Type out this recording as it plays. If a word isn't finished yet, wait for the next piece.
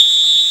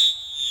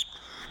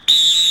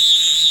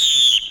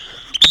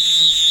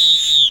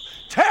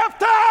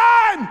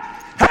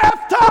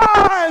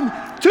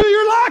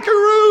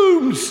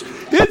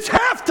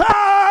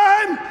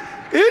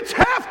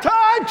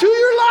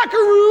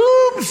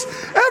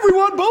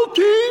everyone, both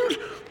teams.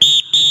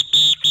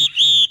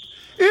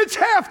 It's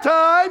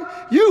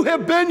halftime. You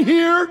have been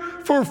here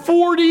for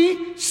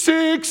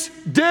 46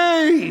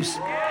 days.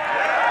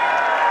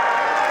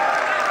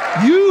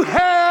 You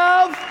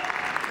have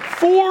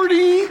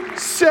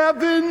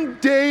 47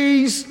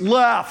 days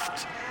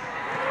left.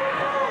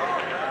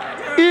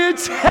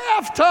 It's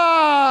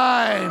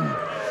halftime.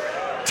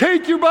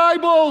 Take your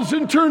Bibles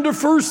and turn to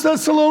 1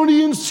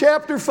 Thessalonians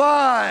chapter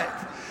 5.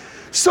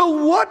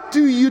 So what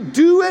do you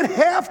do at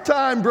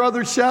halftime,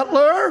 Brother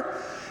Shetler?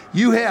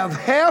 You have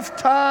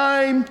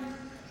halftime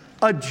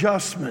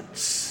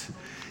adjustments.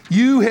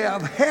 You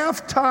have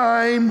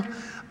halftime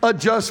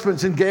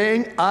adjustments. And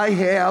gang, I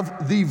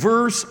have the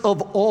verse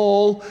of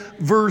all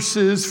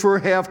verses for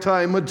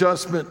halftime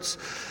adjustments.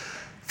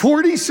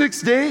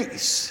 46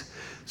 days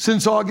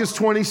since August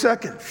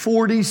 22nd.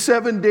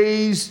 47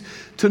 days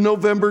to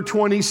November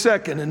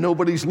 22nd. And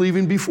nobody's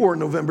leaving before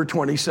November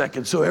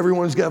 22nd. So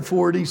everyone's got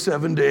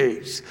 47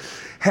 days.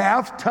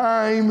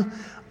 Halftime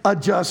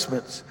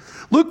adjustments.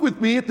 Look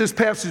with me at this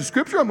passage of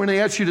Scripture. I'm going to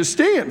ask you to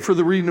stand for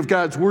the reading of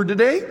God's Word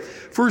today.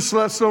 1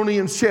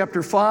 Thessalonians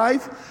chapter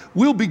 5.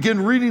 We'll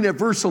begin reading at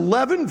verse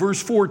 11.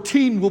 Verse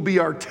 14 will be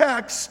our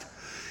text.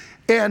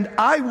 And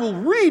I will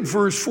read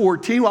verse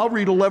 14. I'll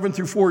read 11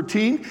 through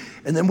 14.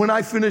 And then when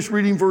I finish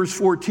reading verse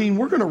 14,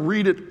 we're going to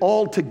read it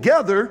all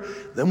together.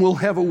 Then we'll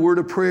have a word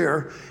of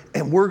prayer.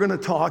 And we're going to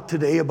talk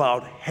today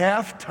about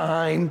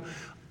halftime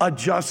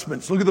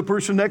adjustments. Look at the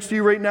person next to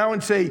you right now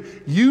and say,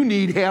 you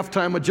need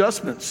halftime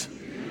adjustments.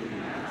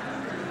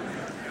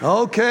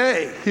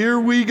 Okay, here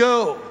we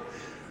go.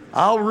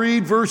 I'll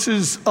read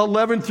verses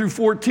 11 through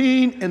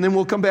 14, and then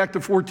we'll come back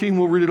to 14.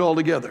 We'll read it all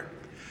together.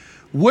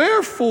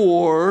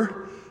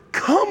 Wherefore,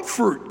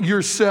 comfort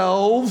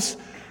yourselves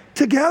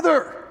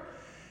together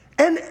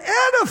and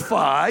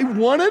edify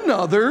one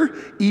another,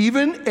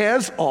 even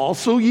as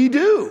also ye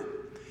do.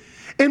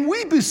 And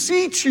we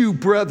beseech you,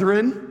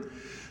 brethren,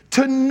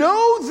 to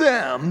know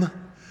them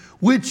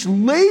which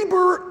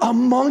labor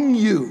among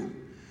you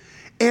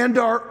and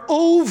are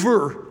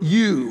over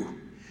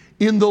you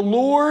in the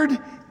Lord,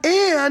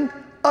 and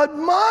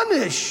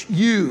admonish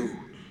you,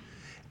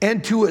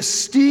 and to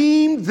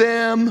esteem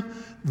them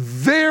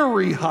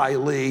very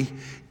highly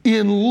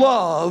in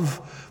love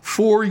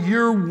for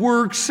your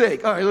work's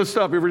sake. All right, let's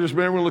stop here for just a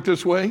minute. We're going to look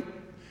this way.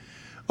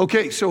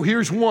 Okay, so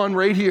here's one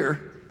right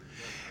here,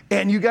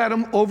 and you got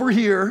them over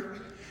here,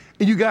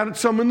 and you got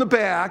some in the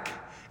back,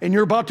 and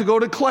you're about to go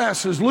to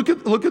classes. Look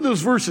at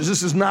those verses.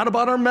 This is not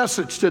about our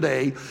message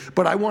today,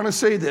 but I want to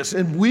say this.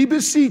 And we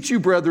beseech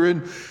you,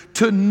 brethren,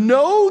 to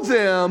know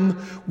them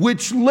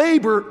which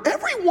labor,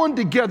 everyone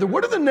together.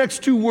 What are the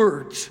next two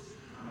words?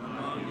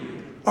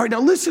 All right,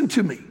 now listen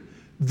to me.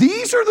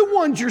 These are the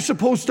ones you're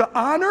supposed to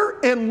honor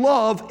and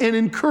love and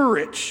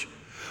encourage.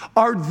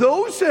 Are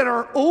those that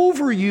are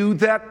over you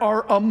that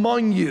are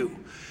among you.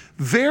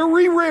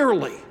 Very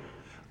rarely,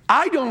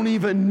 I don't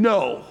even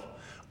know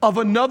of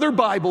another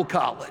Bible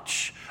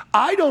college.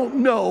 I don't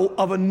know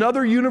of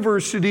another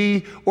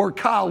university or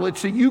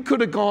college that you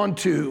could have gone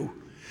to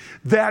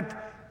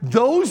that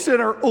those that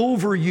are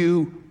over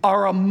you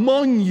are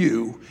among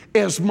you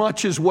as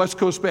much as West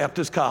Coast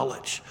Baptist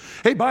College.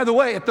 Hey, by the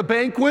way, at the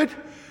banquet,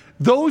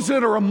 those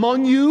that are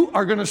among you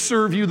are going to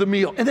serve you the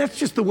meal. And that's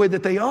just the way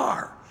that they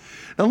are.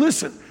 Now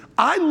listen,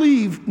 I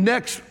leave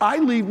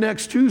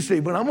next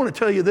Tuesday, but I'm going to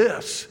tell you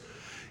this.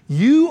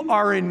 You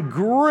are in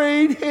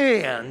great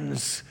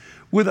hands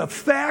with a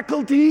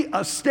faculty,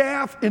 a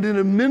staff, and an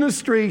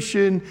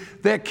administration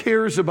that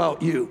cares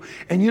about you.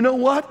 And you know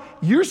what?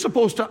 You're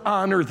supposed to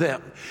honor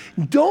them.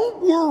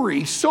 Don't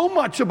worry so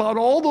much about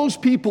all those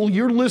people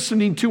you're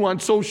listening to on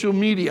social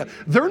media.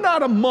 They're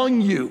not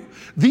among you.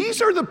 These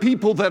are the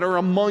people that are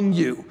among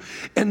you.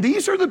 And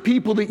these are the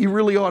people that you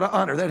really ought to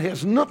honor. That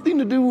has nothing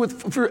to do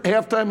with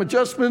halftime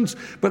adjustments,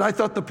 but I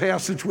thought the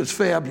passage was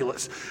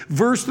fabulous.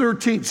 Verse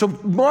 13. So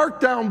mark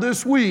down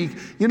this week,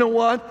 you know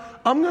what?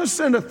 I'm going to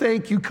send a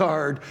thank you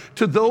card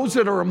to those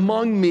that are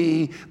among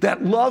me,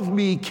 that love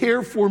me,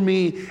 care for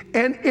me,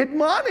 and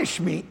admonish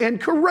me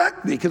and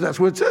correct me, because that's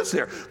what it says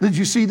there. Did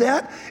you see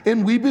that?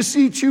 And we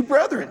beseech you,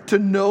 brethren, to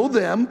know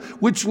them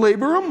which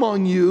labor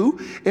among you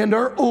and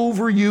are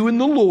over you in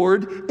the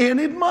Lord, and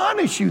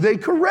admonish you. They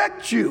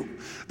correct you.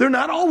 They're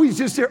not always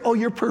just there, oh,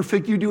 you're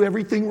perfect, you do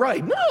everything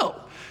right. No.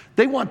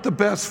 They want the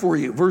best for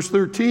you. Verse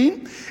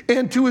 13,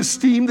 and to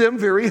esteem them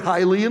very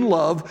highly in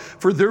love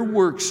for their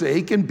work's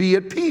sake, and be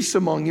at peace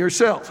among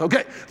yourselves.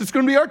 Okay, that's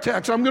going to be our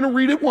text. I'm going to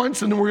read it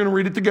once, and then we're going to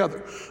read it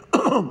together.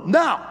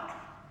 Now,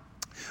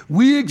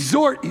 we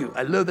exhort you.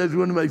 I love that's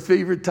one of my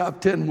favorite top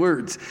 10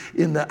 words.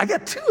 I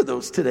got two of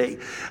those today.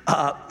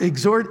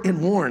 Exhort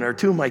and warn are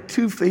two of my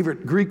two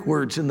favorite Greek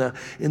words in the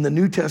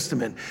New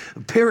Testament.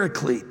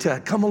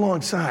 Paraclete, come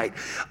alongside.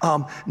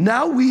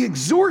 Now we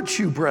exhort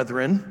you,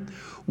 brethren.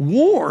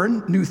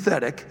 Warn,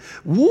 nouthetic,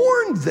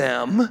 warn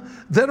them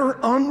that are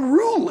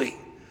unruly.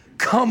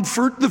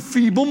 Comfort the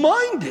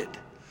feeble-minded.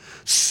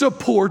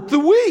 Support the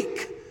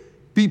weak.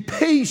 Be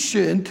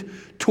patient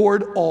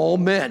toward all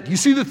men. You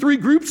see the three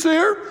groups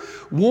there?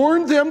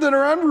 Warn them that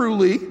are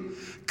unruly.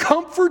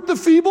 comfort the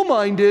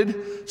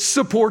feeble-minded,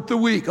 support the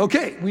weak.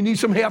 Okay, we need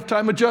some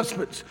halftime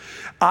adjustments.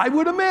 I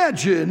would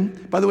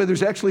imagine, by the way,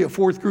 there's actually a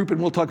fourth group,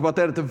 and we'll talk about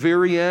that at the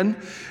very end.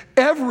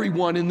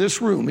 Everyone in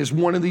this room is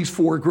one of these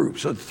four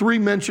groups. So 3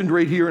 mentioned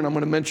right here, and I'm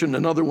going to mention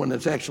another one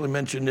that's actually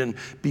mentioned in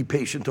Be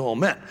Patient to All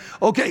Men.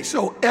 Okay,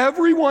 so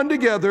everyone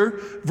together,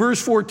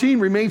 verse 14,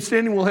 remain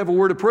standing. We'll have a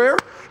word of prayer,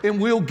 and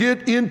we'll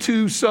get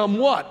into some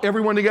what?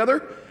 Everyone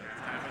together?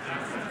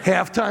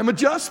 Halftime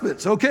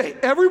adjustments. Okay,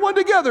 everyone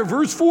together,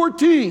 verse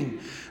 14.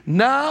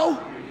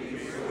 Now,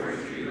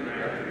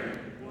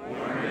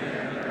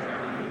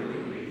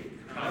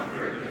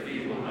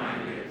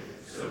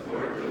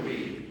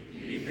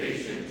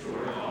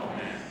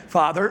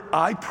 Father,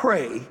 I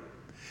pray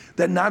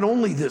that not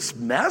only this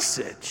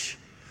message,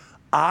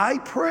 I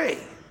pray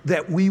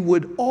that we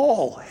would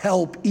all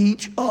help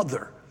each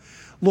other.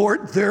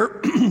 Lord,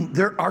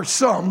 there are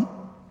some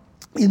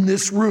in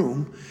this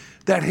room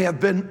that have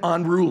been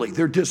unruly.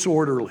 They're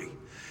disorderly.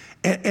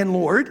 And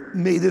Lord,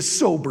 may this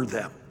sober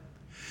them.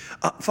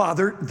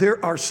 Father,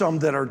 there are some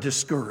that are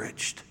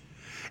discouraged.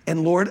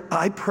 And Lord,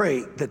 I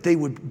pray that they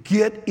would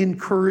get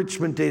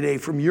encouragement today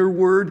from your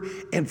word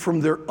and from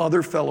their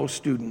other fellow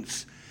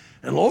students.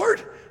 And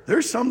Lord,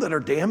 there's some that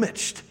are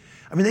damaged.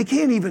 I mean,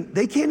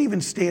 they can't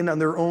even stand on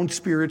their own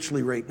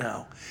spiritually right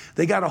now.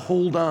 They got to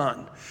hold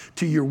on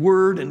to your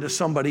word and to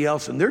somebody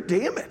else, and they're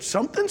damaged.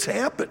 Something's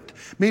happened.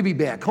 Maybe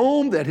back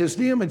home that has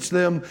damaged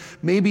them,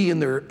 maybe in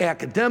their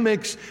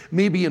academics,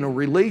 maybe in a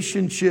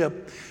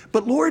relationship.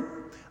 But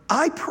Lord,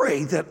 I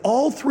pray that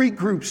all 3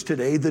 groups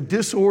today, the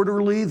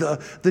disorderly, the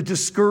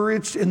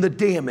discouraged, and the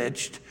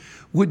damaged,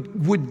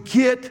 would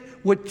get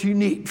what you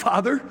need.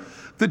 Father,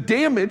 the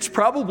damaged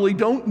probably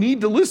don't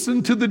need to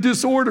listen to the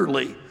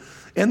disorderly.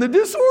 And the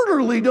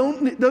disorderly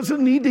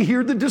doesn't need to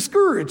hear the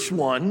discouraged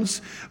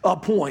one's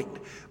point.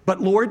 But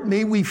Lord,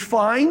 may we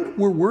find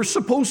where we're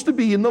supposed to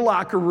be in the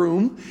locker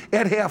room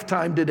at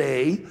halftime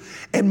today,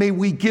 and may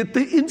we get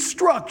the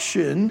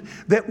instruction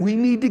that we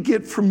need to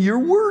get from your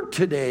word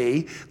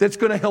today that's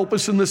going to help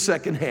us in the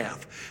second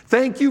half.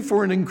 Thank you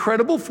for an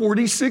incredible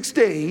 46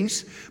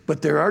 days,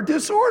 but there are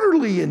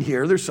disorderly in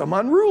here. There's some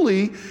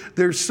unruly.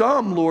 There's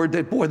some, Lord,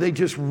 that, boy, they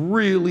just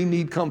really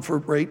need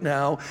comfort right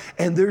now.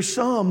 And there's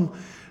some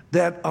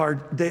that are,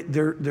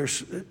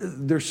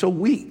 they're so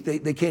weak,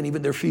 they can't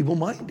even, they're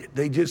feeble-minded.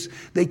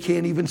 They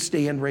can't even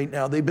stand right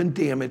now. They've been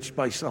damaged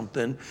by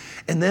something.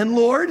 And then,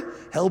 Lord,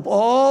 help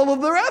all of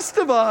the rest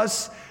of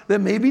us that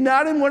maybe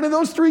not in one of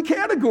those 3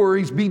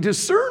 categories be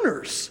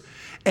discerners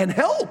and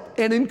help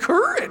and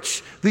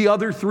encourage the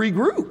other 3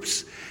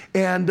 groups.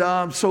 And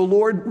so,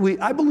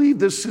 Lord, I believe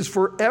this is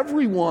for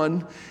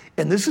everyone,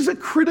 and this is a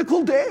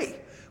critical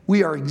day.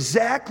 We are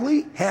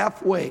exactly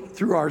halfway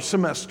through our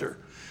semester.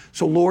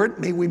 So, Lord,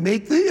 may we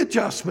make the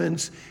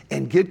adjustments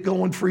and get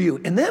going for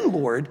you. And then,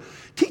 Lord,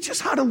 teach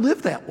us how to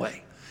live that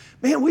way.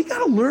 Man, we got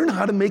to learn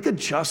how to make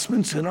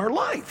adjustments in our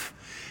life.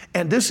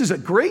 And this is a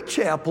great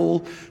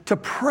chapel to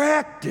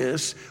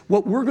practice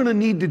what we're going to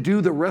need to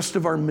do the rest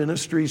of our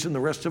ministries and the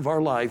rest of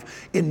our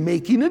life in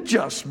making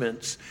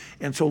adjustments.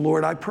 And so,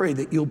 Lord, I pray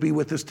that you'll be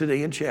with us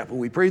today in chapel.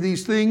 We pray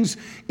these things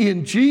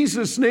in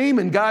Jesus' name,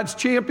 and God's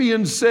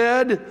champion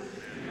said,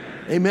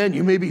 Amen. Amen.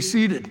 You may be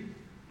seated.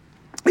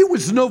 It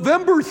was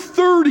November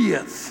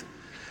 30th,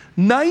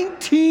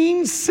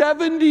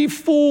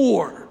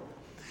 1974.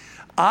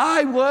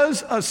 I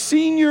was a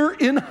senior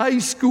in high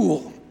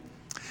school.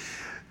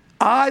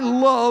 I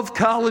love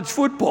college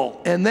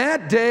football, and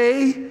that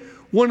day,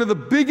 one of the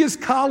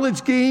biggest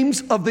college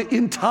games of the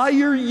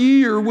entire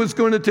year was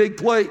going to take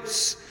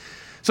place.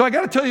 So I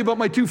got to tell you about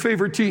my 2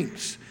 favorite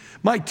teams.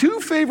 My 2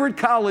 favorite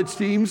college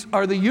teams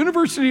are the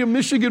University of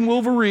Michigan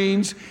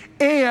Wolverines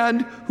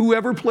and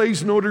whoever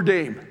plays Notre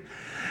Dame.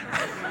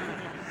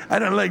 I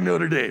don't like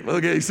Notre Dame.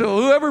 Okay,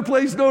 so whoever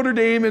plays Notre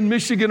Dame and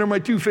Michigan are my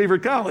 2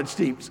 favorite college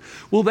teams.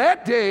 Well,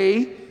 that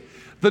day,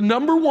 the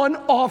number 1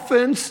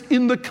 offense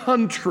in the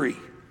country,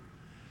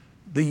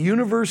 the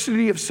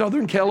University of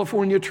Southern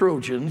California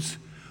Trojans,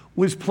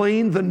 was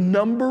playing the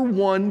number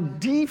 1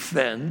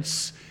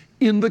 defense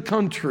in the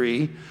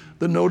country,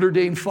 the Notre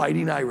Dame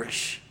Fighting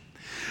Irish.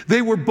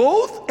 They were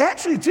both,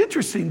 actually it's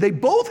interesting, they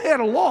both had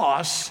a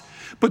loss,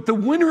 but the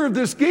winner of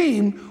this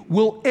game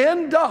will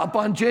end up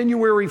on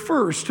January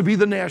 1st to be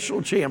the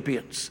national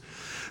champions.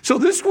 So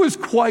this was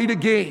quite a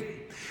game.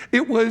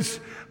 It was,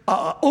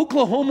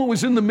 Oklahoma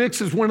was in the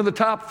mix as one of the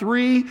top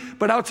 3,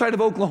 but outside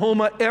of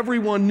Oklahoma,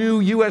 everyone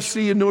knew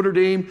USC and Notre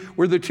Dame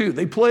were the 2.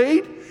 They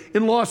played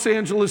in Los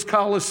Angeles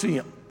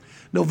Coliseum.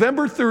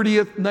 November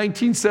 30th,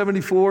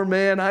 1974,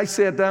 man, I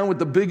sat down with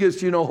the biggest,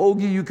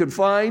 hoagie you could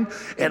find,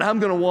 and I'm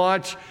going to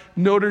watch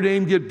Notre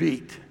Dame get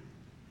beat.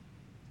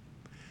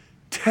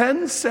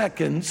 10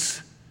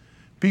 seconds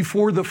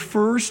before the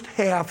first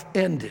half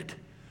ended,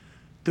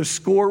 the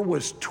score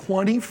was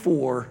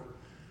 24-0.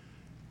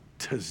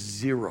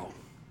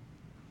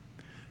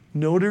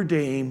 Notre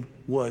Dame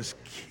was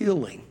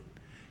killing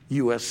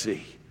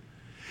USC.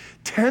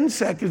 10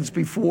 seconds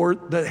before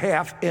the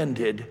half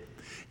ended,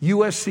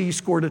 USC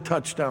scored a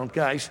touchdown.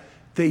 Guys,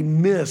 they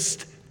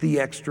missed the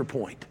extra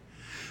point.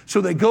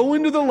 So they go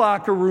into the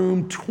locker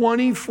room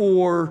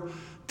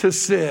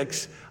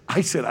 24-6.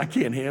 I said, I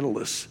can't handle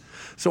this.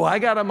 So I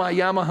got on my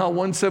Yamaha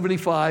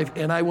 175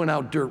 and I went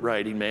out dirt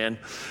riding, man,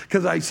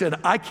 because I said,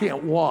 I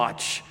can't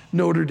watch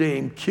Notre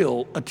Dame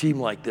kill a team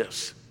like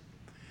this.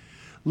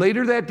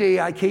 Later that day,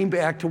 I came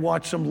back to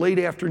watch some late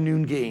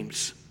afternoon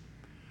games,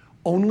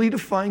 only to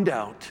find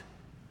out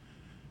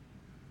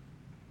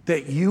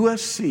that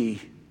USC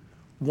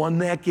won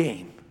that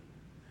game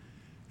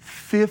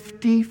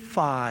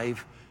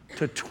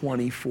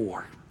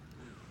 55-24.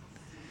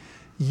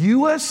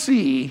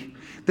 USC,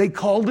 they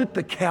called it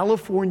the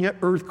California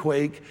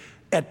earthquake,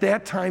 at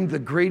that time the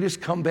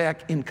greatest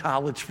comeback in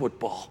college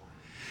football.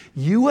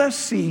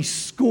 USC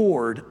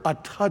scored a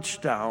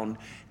touchdown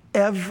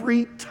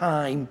every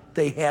time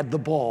they had the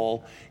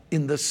ball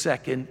in the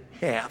second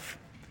half.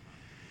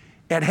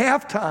 At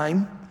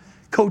halftime,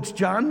 Coach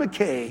John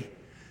McKay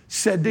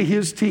said to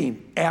his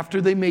team,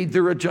 after they made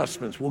their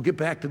adjustments, we'll get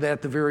back to that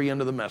at the very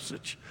end of the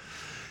message.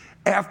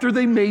 After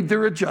they made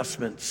their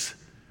adjustments,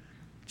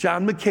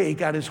 John McKay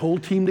got his whole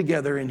team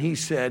together and he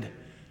said,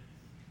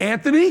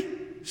 Anthony,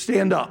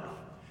 stand up.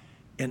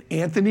 And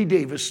Anthony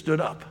Davis stood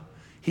up.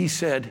 He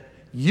said,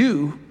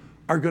 you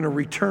are going to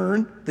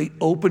return the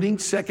opening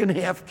second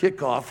half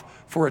kickoff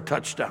for a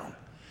touchdown.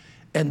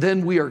 And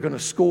then we are going to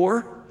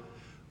score,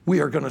 we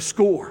are going to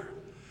score,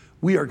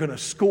 we are going to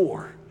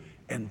score,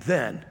 and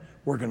then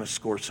we're going to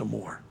score some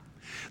more.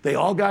 They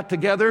all got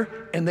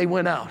together and they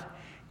went out.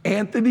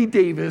 Anthony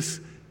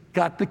Davis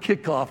got the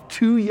kickoff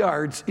 2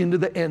 yards into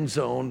the end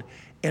zone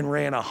and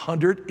ran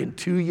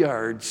 102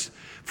 yards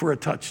for a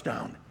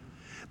touchdown.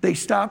 They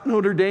stopped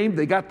Notre Dame,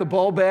 they got the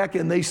ball back,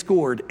 and they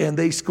scored, and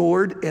they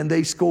scored, and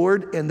they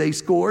scored, and they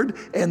scored,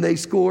 and they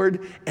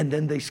scored, and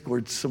then they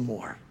scored some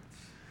more.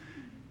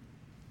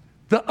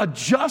 The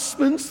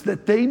adjustments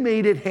that they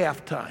made at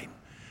halftime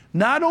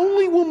not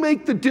only will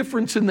make the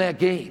difference in that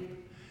game,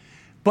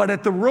 but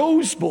at the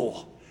Rose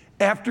Bowl,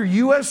 after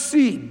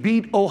USC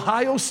beat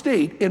Ohio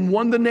State and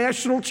won the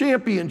national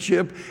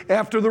championship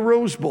after the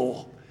Rose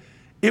Bowl,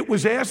 it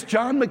was asked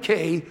John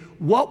McKay,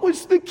 what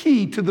was the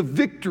key to the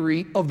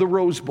victory of the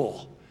Rose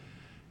Bowl?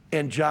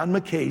 And John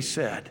McKay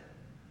said,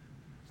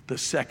 the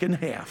second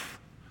half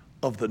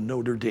of the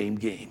Notre Dame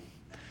game.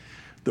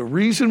 The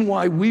reason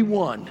why we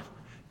won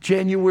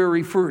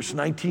January 1st,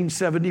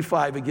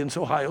 1975 against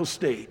Ohio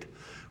State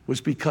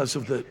was because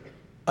of the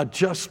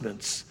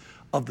adjustments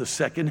of the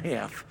second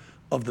half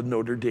of the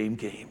Notre Dame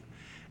game.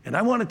 And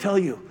I want to tell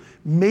you,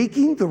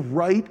 making the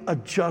right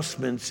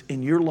adjustments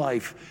in your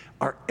life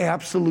are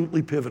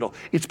absolutely pivotal.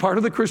 It's part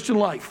of the Christian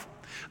life.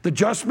 The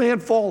just man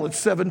falleth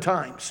 7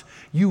 times.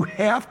 You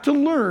have to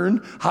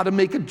learn how to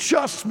make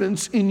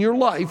adjustments in your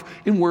life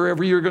in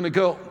wherever you're going to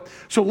go.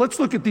 So let's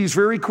look at these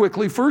very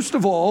quickly. First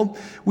of all,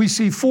 we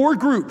see 4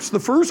 groups. The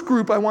first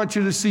group I want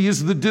you to see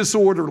is the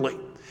disorderly.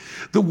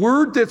 The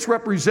word that's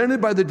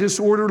represented by the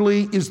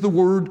disorderly is the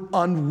word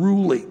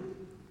unruly.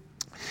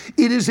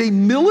 It is a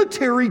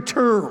military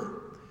term.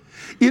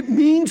 It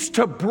means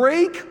to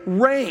break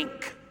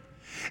rank.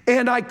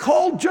 And I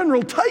called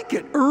General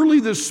Tykett early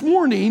this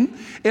morning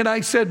and I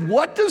said,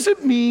 what does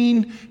it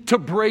mean to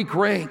break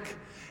rank?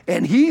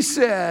 And he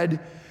said,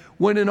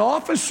 when an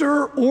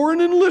officer or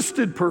an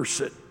enlisted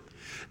person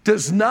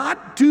does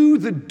not do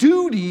the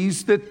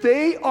duties that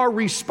they are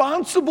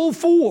responsible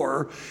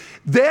for,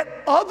 that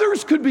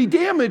others could be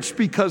damaged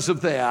because of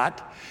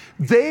that,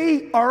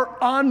 they are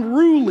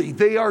unruly,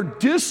 they are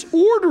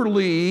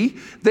disorderly,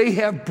 they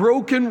have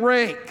broken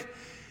rank.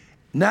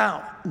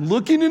 Now,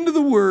 looking into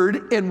the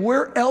word and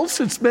where else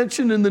it's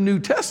mentioned in the New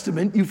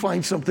Testament, you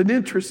find something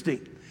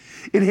interesting.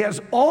 It has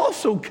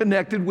also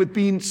connected with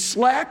being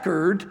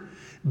slackard,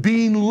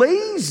 being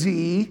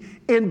lazy,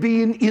 and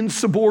being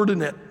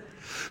insubordinate.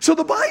 So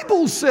the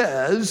Bible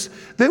says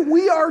that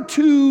we are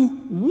to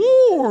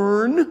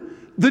warn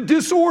the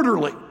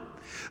disorderly,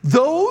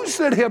 those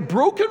that have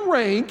broken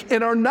rank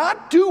and are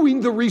not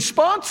doing the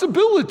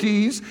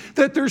responsibilities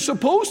that they're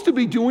supposed to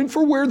be doing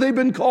for where they've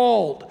been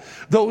called.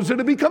 Those that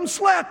have become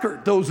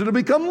slackard, those that have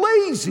become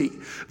lazy,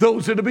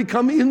 those that have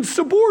become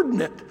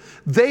insubordinate,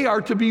 they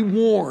are to be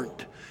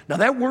warned. Now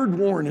that word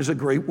warn is a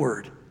great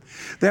word.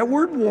 That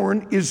word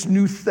warn is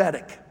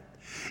nouthetic.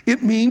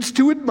 It means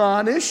to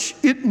admonish,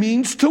 it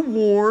means to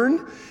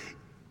warn,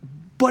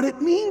 but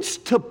it means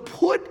to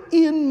put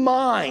in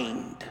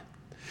mind,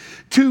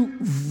 to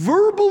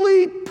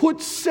verbally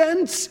put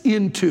sense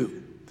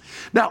into.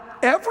 Now,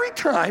 every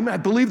time, I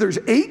believe there's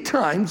 8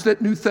 times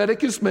that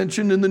nouthetic is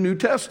mentioned in the New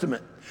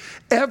Testament.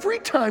 Every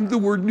time the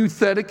word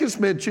nouthetic is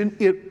mentioned,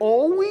 it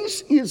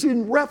always is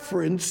in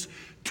reference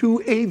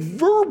to a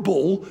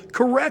verbal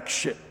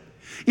correction.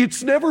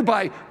 It's never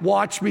by,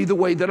 watch me the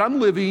way that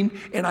I'm living,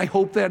 and I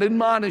hope that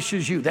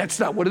admonishes you. That's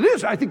not what it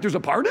is. I think there's a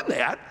part in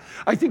that.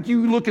 I think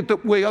you look at the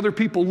way other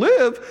people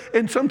live,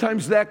 and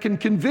sometimes that can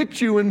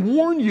convict you and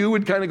warn you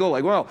and kind of go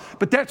like, well,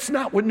 but that's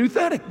not what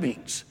nouthetic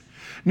means.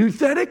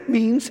 Nouthetic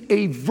means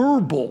a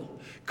verbal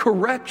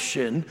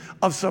correction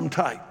of some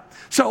type.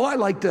 So I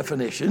like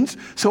definitions.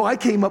 So I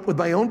came up with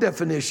my own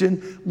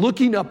definition,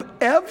 looking up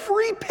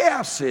every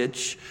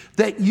passage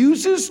that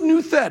uses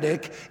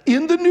nouthetic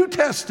in the New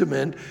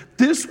Testament.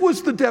 This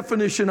was the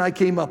definition I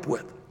came up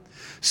with.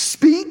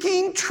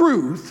 Speaking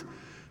truth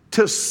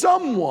to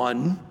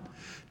someone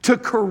to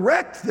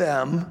correct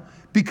them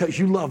because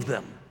you love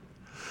them.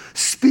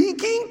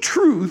 Speaking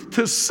truth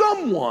to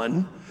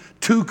someone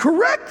to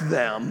correct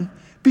them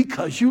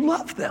because you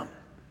love them.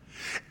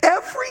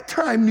 Every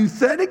time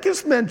nouthetic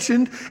is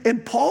mentioned,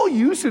 and Paul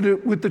used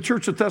it with the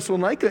church of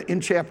Thessalonica in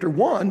chapter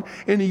 1,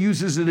 and he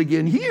uses it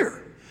again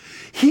here.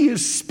 He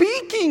is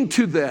speaking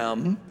to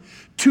them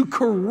to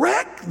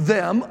correct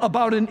them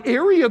about an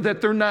area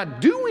that they're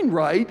not doing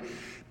right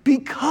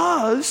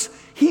because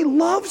he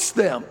loves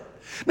them.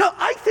 Now,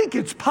 I think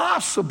it's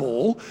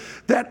possible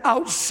that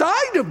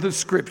outside of the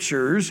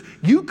scriptures,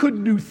 you could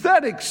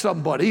nouthetic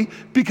somebody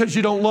because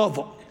you don't love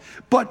them.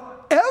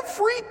 But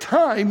every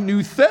time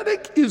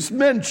nouthetic is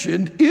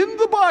mentioned in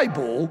the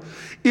Bible,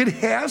 it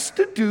has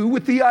to do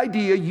with the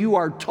idea you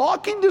are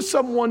talking to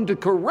someone to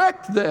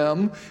correct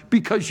them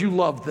because you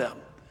love them.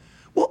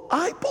 Well,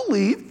 I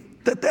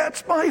believe that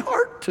that's my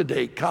heart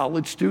today,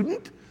 college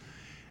student.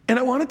 And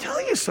I want to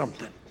tell you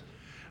something.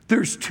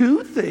 There's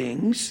two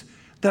things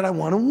that I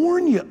want to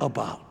warn you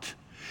about.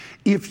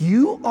 If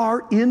you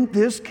are in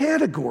this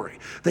category,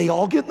 they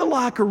all get in the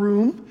locker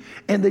room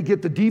and they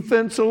get the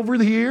defense over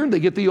here and they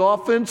get the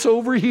offense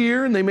over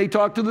here and they may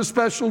talk to the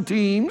special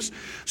teams.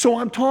 So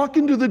I'm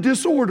talking to the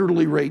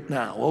disorderly right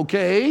now,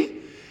 okay?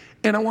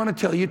 And I want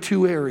to tell you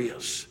two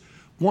areas.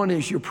 One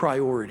is your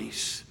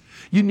priorities.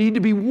 You need to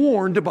be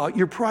warned about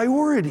your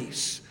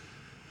priorities.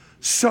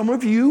 Some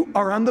of you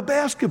are on the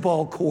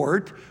basketball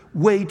court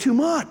way too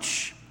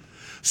much.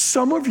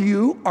 Some of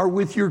you are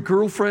with your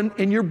girlfriend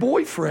and your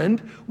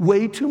boyfriend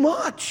way too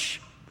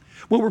much.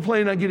 Well, we're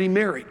planning on getting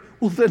married.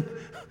 Well, then,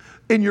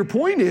 and your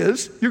point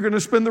is you're going to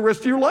spend the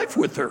rest of your life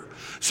with her.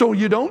 So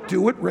you don't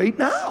do it right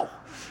now.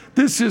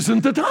 This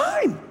isn't the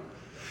time.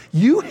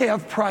 You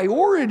have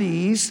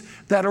priorities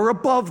that are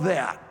above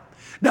that.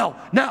 Now,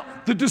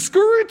 the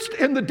discouraged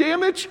and the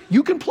damaged,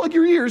 you can plug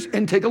your ears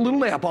and take a little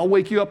nap. I'll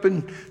wake you up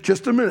in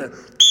just a minute.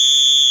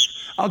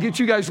 I'll get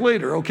you guys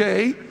later,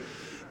 okay?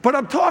 But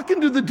I'm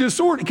talking to the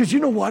disorder, because you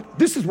know what?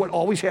 This is what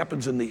always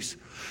happens in these.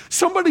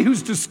 Somebody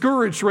who's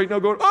discouraged right now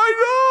going, I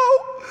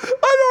know,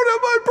 I don't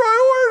have my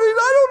priorities.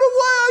 I don't know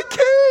why I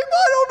came.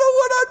 I don't know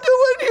what I'm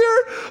doing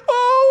here.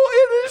 Oh,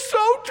 it is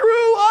so true.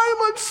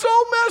 I am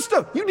so messed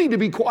up. You need to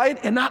be quiet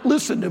and not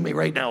listen to me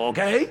right now,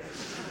 okay?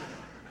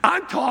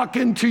 I'm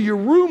talking to your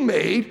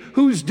roommate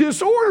who's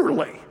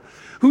disorderly,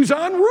 who's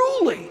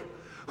unruly,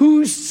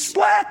 who's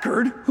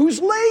slackered, who's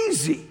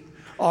lazy,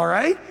 all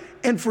right?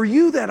 And for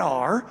you that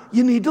are,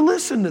 you need to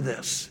listen to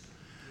this.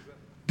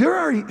 There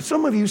are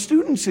some of you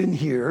students in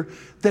here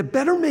that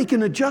better make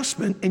an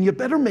adjustment, and you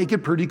better make it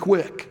pretty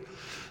quick.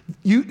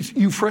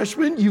 You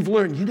freshmen, you've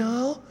learned,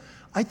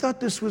 I thought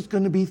this was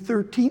going to be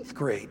 13th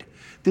grade.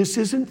 This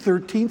isn't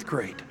 13th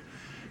grade.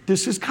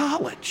 This is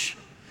college.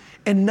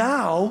 And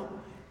now,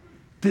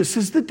 this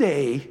is the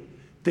day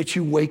that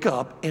you wake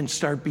up and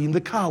start being the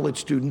college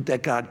student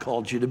that God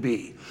called you to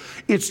be.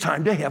 It's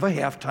time to have a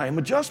halftime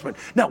adjustment.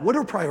 Now, what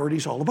are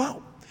priorities all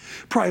about?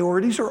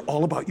 Priorities are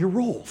all about your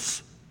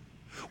roles.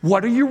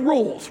 What are your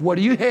roles? What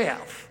do you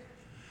have?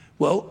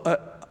 Well,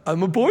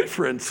 I'm a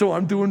boyfriend, so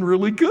I'm doing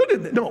really good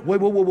in it. No,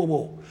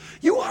 whoa.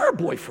 You are a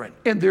boyfriend,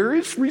 and there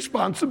is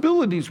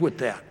responsibilities with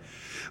that.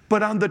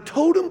 But on the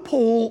totem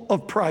pole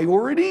of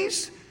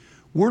priorities,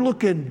 we're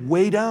looking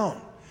way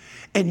down.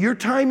 And your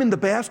time in the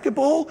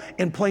basketball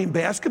and playing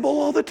basketball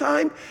all the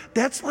time,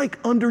 that's like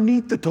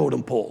underneath the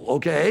totem pole,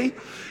 okay?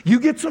 You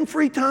get some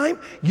free time,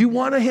 you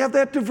want to have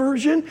that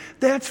diversion,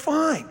 that's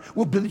fine.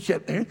 Well,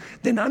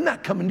 then I'm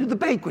not coming to the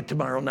banquet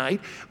tomorrow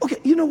night. Okay,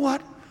 you know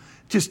what?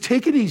 Just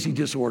take it easy,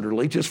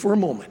 disorderly, just for a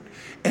moment,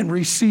 and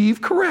receive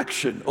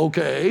correction,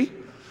 okay?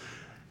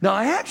 Now,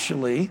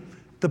 actually,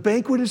 the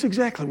banquet is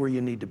exactly where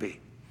you need to be.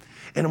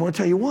 And I want to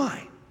tell you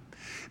why.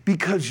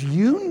 Because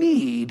you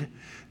need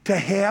to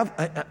have,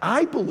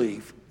 I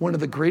believe, one of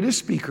the greatest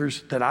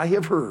speakers that I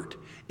have heard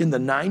in the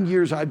 9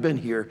 years I've been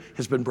here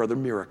has been Brother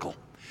Miracle.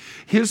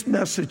 His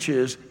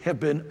messages have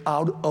been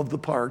out of the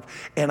park,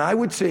 and I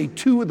would say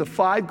 2 of the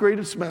 5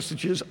 greatest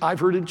messages I've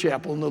heard in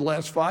chapel in the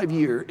last 9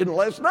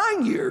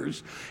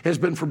 years, has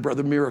been from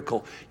Brother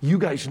Miracle. You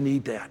guys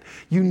need that.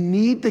 You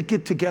need to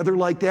get together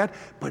like that,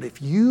 but if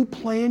you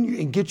plan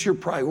and get your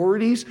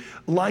priorities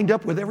lined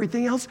up with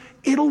everything else,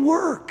 it'll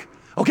work.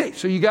 Okay,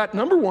 so you got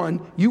number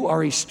 1, you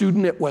are a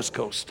student at West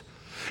Coast.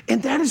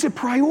 And that is a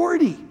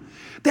priority.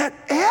 That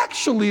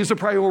actually is a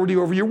priority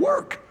over your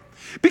work.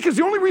 Because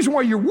the only reason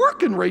why you're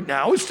working right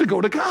now is to go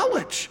to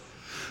college.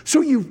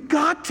 So you've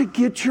got to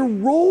get your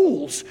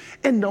roles.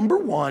 And number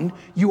 1,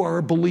 you are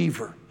a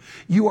believer.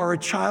 You are a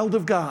child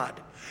of God.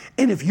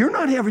 And if you're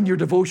not having your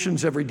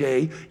devotions every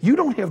day, you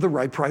don't have the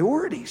right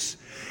priorities.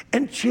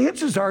 And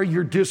chances are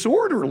you're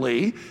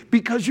disorderly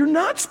because you're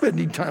not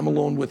spending time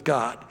alone with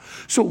God.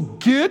 So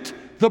get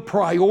the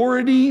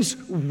priorities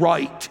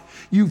right.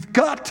 You've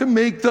got to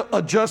make the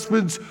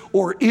adjustments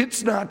or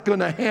it's not going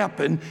to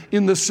happen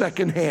in the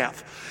second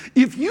half.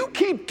 If you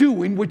keep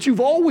doing what you've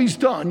always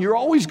done, you're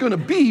always going to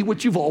be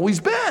what you've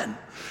always been.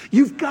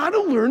 You've got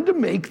to learn to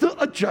make the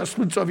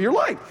adjustments of your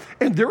life.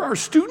 And there are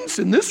students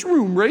in this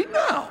room right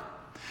now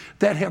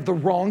that have the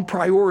wrong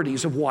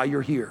priorities of why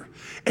you're here.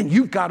 And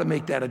you've got to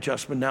make that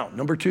adjustment now.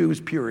 Number 2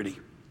 is purity.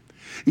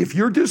 If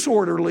you're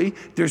disorderly,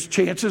 there's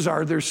chances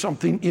are there's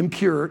something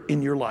impure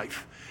in your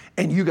life.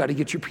 And you got to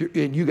get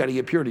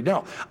purity.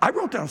 Now, I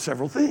wrote down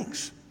several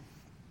things.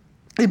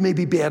 It may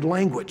be bad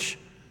language.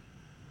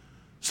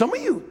 Some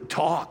of you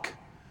talk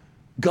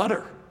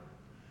gutter.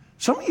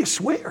 Some of you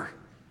swear.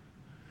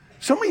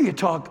 Some of you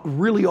talk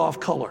really off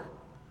color.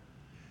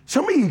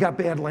 Some of you got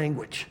bad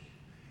language.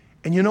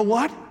 And you know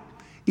what?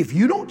 If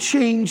you don't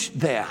change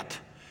that,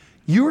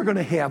 you are going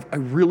to have a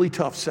really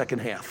tough second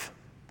half.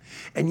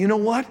 And you know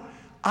what?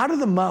 Out of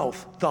the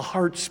mouth, the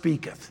heart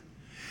speaketh.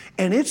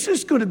 And it's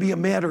just going to be a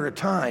matter of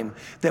time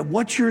that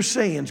what you're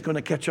saying is going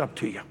to catch up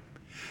to you.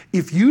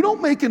 If you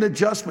don't make an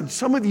adjustment,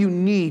 some of you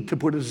need to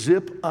put a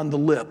zip on the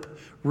lip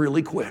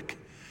really quick.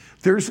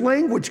 There's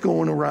language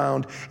going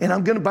around, and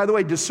I'm going to, by the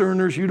way,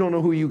 discerners, you don't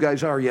know who you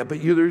guys are yet,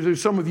 but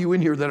there's some of you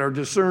in here that are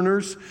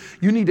discerners.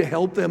 You need to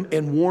help them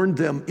and warn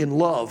them in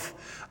love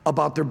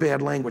about their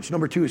bad language.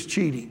 Number 2 is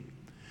cheating.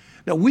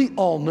 Now, we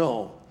all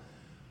know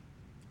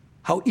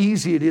how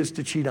easy it is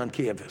to cheat on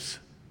canvas.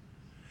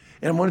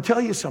 And I'm going to tell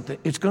you something,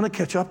 it's going to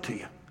catch up to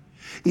you.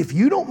 If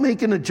you don't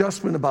make an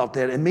adjustment about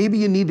that, and maybe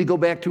you need to go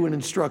back to an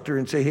instructor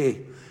and say,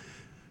 hey,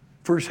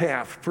 first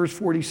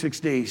 46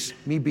 days,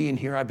 me being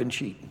here, I've been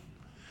cheating.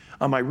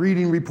 On my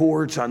reading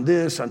reports, on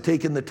this, on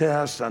taking the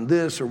tests, on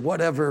this or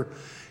whatever,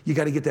 you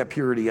got to get that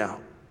purity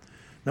out.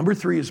 Number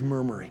 3 is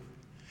murmuring.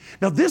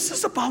 Now, this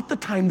is about the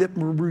time that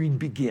murmuring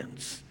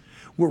begins.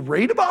 We're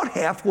right about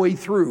halfway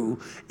through,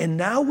 and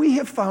now we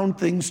have found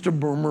things to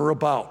murmur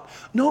about.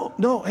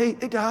 No, hey,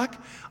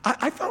 Doc,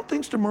 I found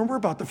things to murmur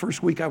about the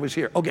first week I was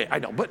here. Okay, I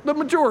know, but the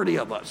majority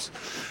of us,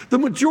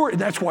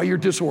 that's why you're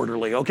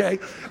disorderly, okay?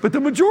 But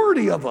the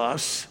majority of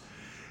us,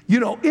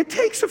 it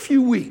takes a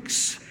few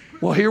weeks.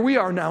 Well, here we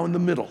are now in the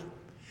middle.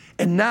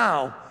 And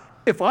now,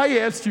 if I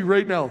asked you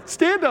right now,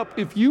 stand up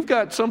if you've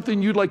got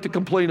something you'd like to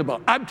complain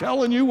about. I'm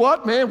telling you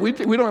what, man, we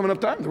don't have enough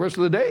time the rest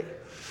of the day.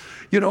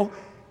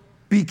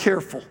 Be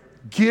careful.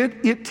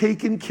 Get it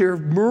taken care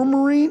of.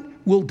 Murmuring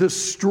will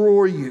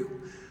destroy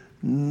you.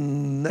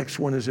 Next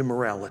one is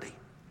immorality.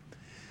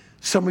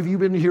 Some of you have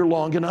been here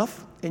long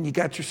enough, and you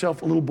got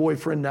yourself a little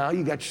boyfriend now,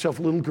 you got yourself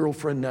a little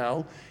girlfriend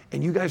now,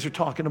 and you guys are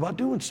talking about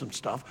doing some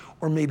stuff,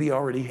 or maybe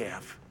already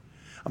have.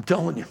 I'm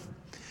telling you,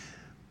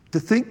 to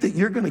think that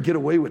you're going to get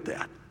away with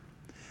that,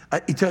 I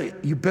tell you,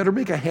 you better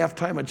make a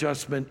halftime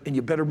adjustment, and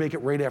you better make it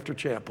right after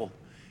chapel.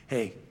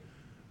 Hey,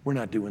 we're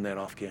not doing that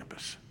off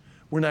campus.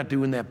 We're not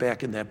doing that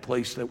back in that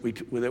place that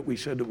we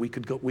said that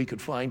we could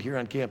find here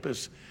on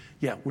campus.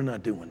 Yeah, we're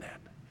not doing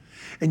that.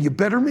 And you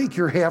better make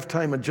your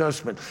halftime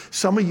adjustment.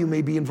 Some of you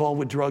may be involved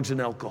with drugs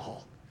and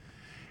alcohol.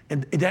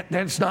 And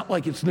that's not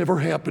like it's never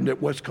happened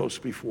at West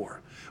Coast before.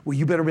 Well,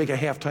 you better make a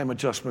halftime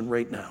adjustment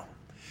right now.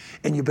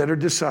 And you better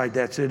decide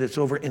that's it, it's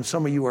over. And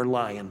some of you are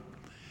lying.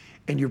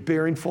 And you're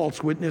bearing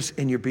false witness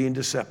and you're being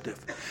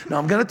deceptive. Now,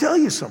 I'm going to tell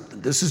you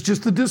something. This is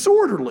just the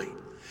disorderly.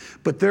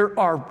 But there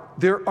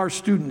are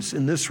students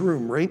in this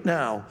room right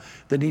now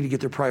that need to get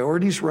their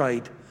priorities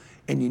right,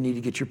 and you need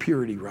to get your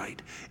purity right,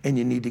 and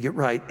you need to get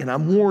right. And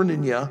I'm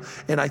warning you,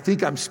 and I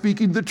think I'm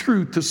speaking the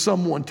truth to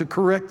someone to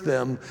correct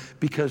them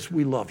because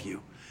we love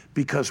you,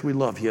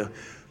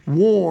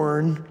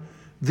 Warn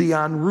the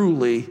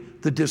unruly,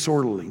 the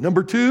disorderly.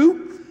 Number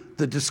 2,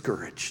 the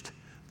discouraged.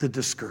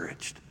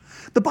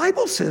 The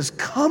Bible says,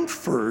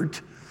 comfort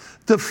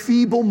the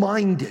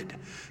feeble-minded.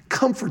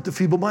 Comfort the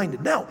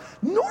feeble-minded. Now,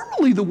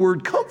 normally the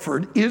word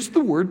comfort is the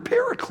word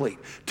paraclete,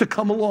 to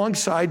come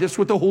alongside us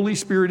with the Holy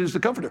Spirit as the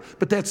comforter.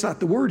 But that's not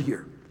the word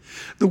here.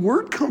 The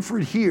word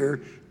comfort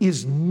here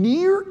is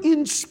near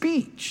in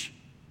speech.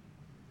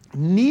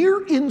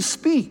 Near in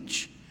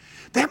speech.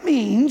 That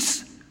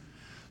means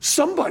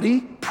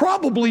somebody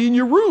probably in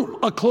your room,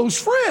 a close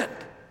friend,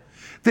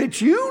 that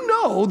you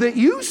know, that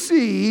you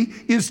see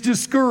is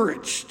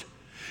discouraged.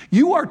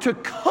 You are to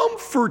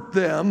comfort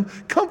them,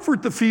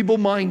 comfort the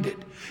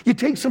feeble-minded. You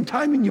take some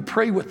time and you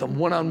pray with them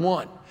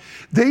one-on-one.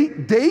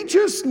 They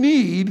just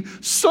need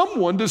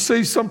someone to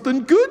say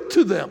something good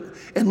to them.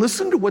 And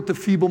listen to what the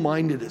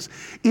feeble-minded is.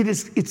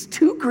 It's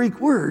 2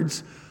 Greek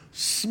words,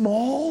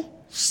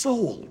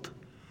 small-souled.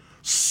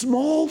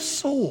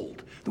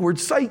 Small-souled. The word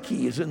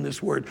psyche is in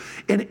this word.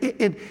 And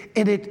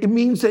it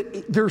means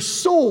that their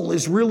soul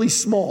is really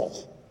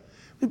small.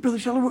 Brother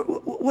Scheller,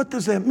 what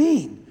does that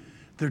mean?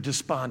 They're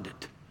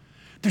despondent.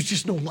 There's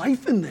just no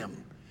life in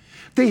them.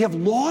 They have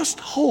lost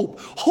hope.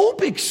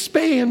 Hope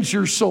expands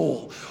your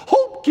soul.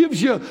 Hope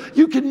gives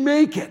you can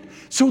make it.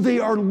 So they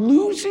are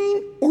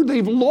losing, or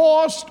they've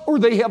lost, or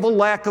they have a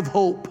lack of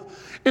hope.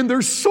 And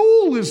their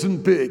soul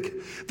isn't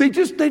big. They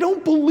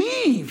don't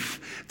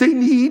believe.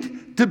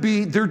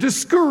 They're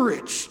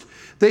discouraged.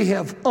 They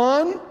have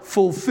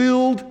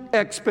unfulfilled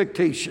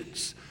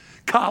expectations.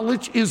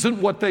 College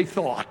isn't what they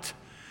thought.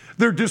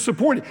 They're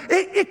disappointed.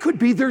 It could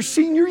be their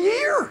senior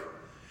year.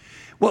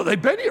 Well,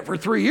 they've been here for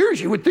 3 years.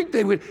 You would think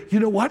they would,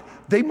 you know what?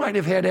 They might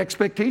have had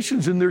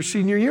expectations in their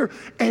senior year.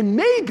 And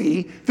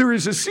maybe there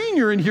is a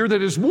senior in here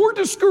that is more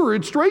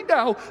discouraged right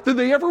now than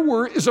they ever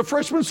were as a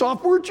freshman,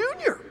 sophomore,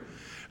 junior.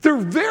 They're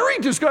very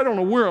discouraged. I don't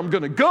know where I'm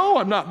going to go.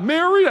 I'm not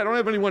married. I don't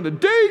have anyone to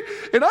date.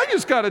 And I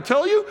just got to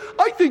tell you,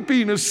 I think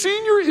being a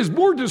senior is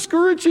more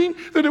discouraging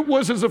than it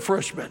was as a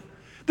freshman.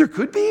 There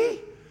could be.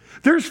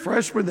 There's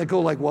freshmen that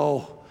go like,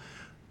 well,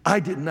 I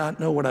did not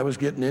know what I was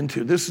getting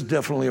into. This is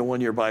definitely a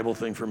one-year Bible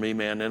thing for me,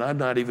 man, and I'm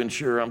not even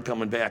sure I'm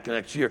coming back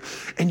next year.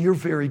 And you're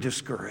very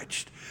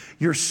discouraged.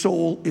 Your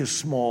soul is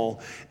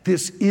small.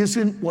 This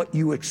isn't what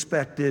you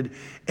expected,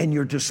 and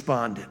you're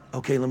despondent.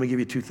 Okay, let me give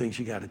you 2 things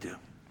you got to do.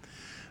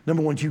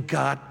 Number 1, you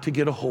got to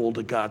get a hold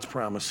of God's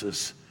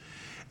promises.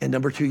 And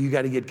number 2, you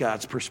got to get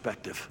God's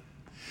perspective.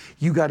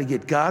 You got to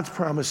get God's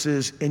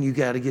promises, and you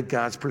got to get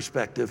God's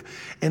perspective.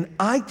 And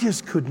I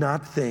just could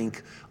not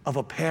think of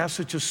a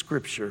passage of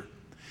Scripture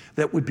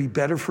that would be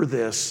better for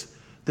this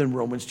than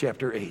Romans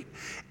chapter 8.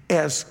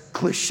 As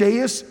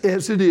cliche as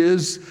it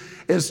is,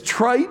 as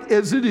trite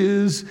as it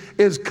is,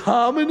 as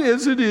common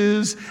as it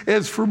is,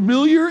 as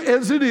familiar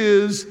as it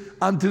is,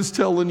 I'm just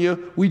telling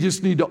you, we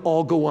just need to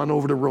all go on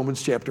over to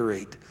Romans chapter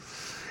 8.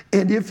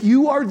 And if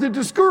you are the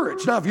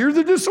discouraged, now if you're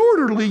the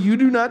disorderly, you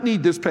do not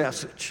need this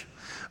passage.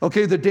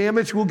 Okay, the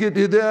damaged, we'll get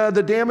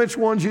the damaged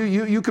ones,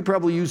 you could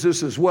probably use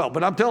this as well.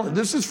 But I'm telling you,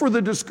 this is for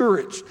the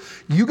discouraged.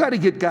 You got to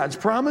get God's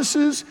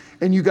promises,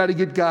 and you got to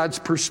get God's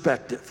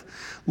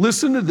perspective.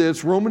 Listen to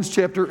this, Romans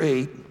chapter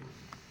 8.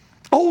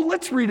 Oh,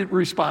 let's read it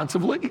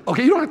responsively.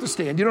 Okay, you don't have to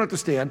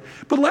stand,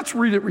 but let's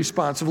read it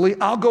responsively.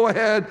 I'll go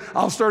ahead,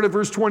 I'll start at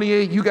verse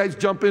 28. You guys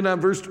jump in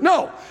on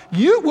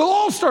we'll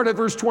all start at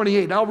verse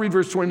 28, and I'll read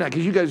verse 29,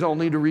 because you guys all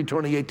need to read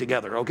 28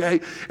 together,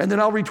 okay? And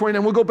then I'll read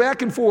 29. We'll go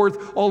back and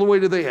forth all the way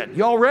to the end.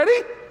 Y'all ready?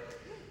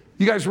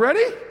 You guys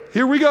ready?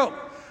 Here we go.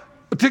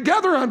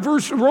 Together on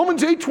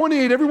Romans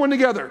 8:28, everyone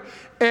together.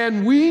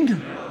 And we know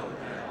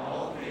that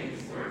all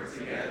things work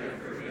together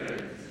for good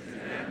to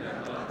them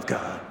that love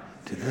God,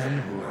 to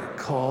them who are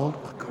called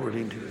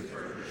according to his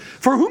purpose.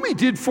 For whom he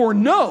did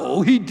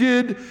foreknow,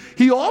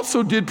 he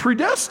also did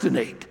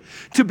predestinate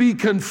to be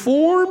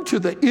conformed to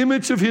the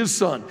image of his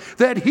Son,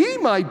 that he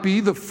might be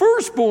the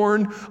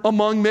firstborn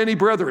among many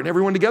brethren.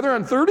 Everyone together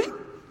on 30?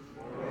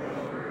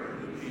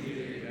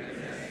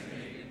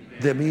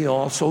 Them he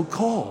also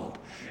called,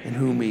 and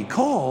whom he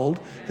called,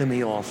 them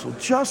he also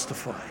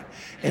justified,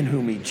 and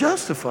whom he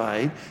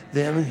justified,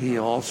 them he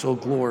also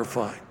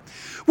glorified.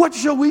 What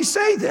shall we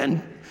say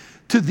then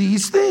to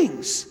these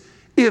things?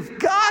 If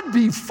God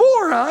be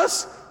for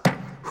us,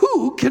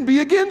 who can be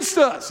against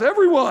us?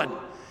 Everyone.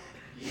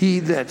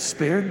 He that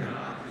spared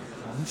not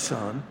his own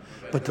Son,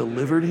 but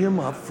delivered him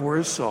up for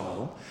us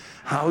all,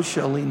 how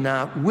shall he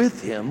not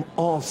with him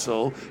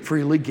also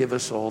freely give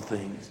us all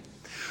things?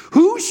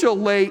 Who shall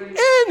lay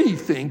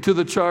anything to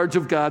the charge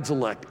of God's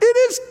elect? It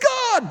is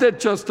God that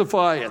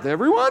justifieth.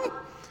 Everyone?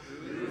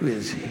 Who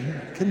is he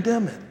that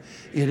condemneth?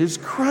 It is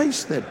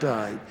Christ that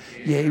died,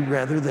 yea,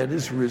 rather that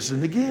is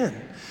risen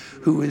again,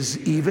 who is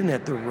even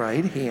at the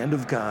right hand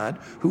of God,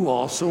 who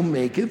also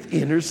maketh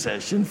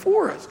intercession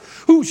for us.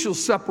 Who shall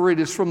separate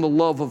us from the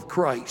love of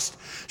Christ?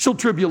 Shall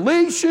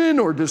tribulation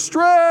or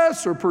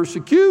distress or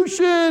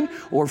persecution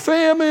or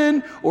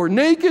famine or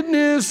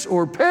nakedness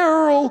or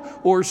peril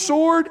or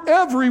sword?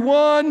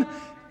 Everyone,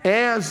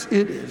 as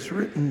it is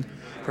written,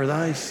 for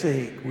thy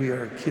sake we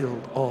are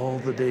killed all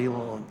the day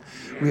long.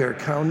 We are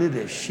counted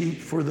as sheep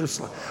for the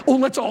slaughter. Oh,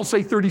 let's all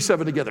say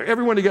 37 together.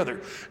 Everyone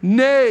together.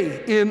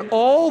 Nay, in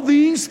all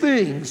these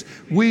things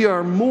we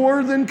are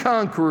more than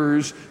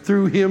conquerors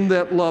through him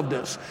that loved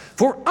us.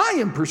 For I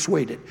am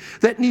persuaded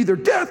that neither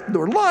death,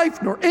 nor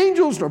life, nor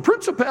angels, nor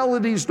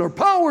principalities, nor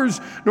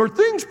powers, nor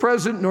things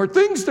present, nor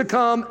things to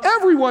come,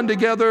 everyone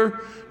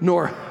together,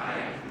 nor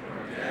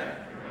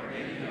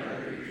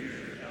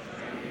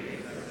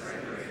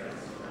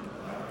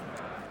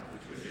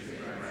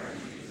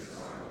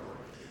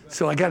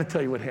So I got to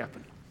tell you what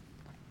happened.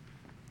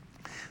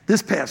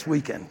 This past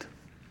weekend,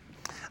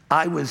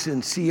 I was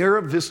in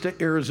Sierra Vista,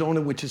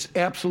 Arizona, which is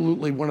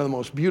absolutely one of the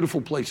most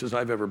beautiful places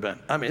I've ever been.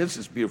 I mean, it's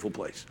this beautiful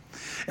place.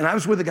 And I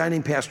was with a guy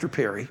named Pastor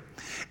Perry,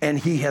 and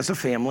he has a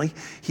family.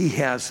 He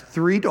has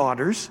 3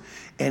 daughters,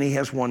 and he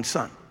has 1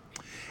 son.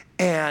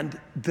 And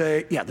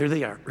there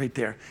they are, right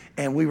there.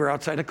 And we were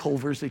outside of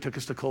Culver's. They took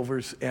us to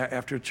Culver's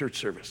after a church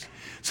service.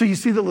 So you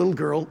see the little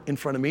girl in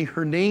front of me.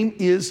 Her name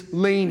is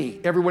Lainey.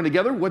 Everyone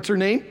together, what's her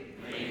name?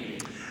 Lainey.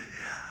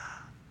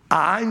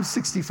 I'm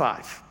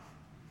 65.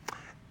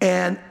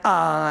 And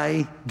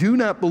I do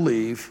not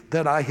believe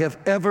that I have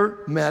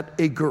ever met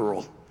a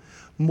girl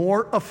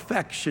more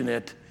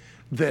affectionate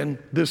than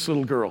this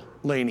little girl,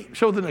 Lainey.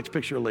 Show the next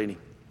picture of Lainey.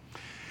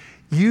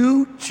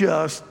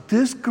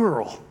 This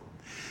girl,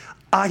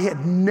 I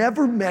had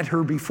never met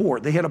her before.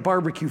 They had a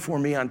barbecue for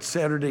me on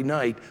Saturday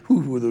night.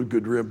 Ooh, those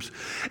good ribs.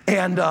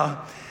 And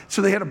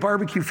so they had a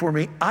barbecue for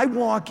me. I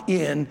walk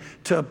in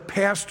to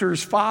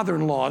pastor's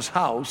father-in-law's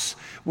house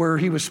where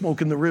he was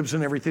smoking the ribs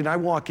and everything. I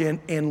walk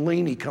in and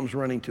Lainey comes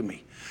running to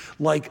me.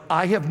 Like,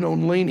 I have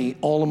known Lainey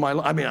all of my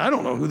life. I mean, I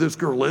don't know who this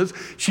girl is.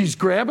 She's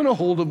grabbing a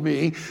hold of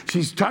me.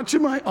 She's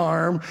touching my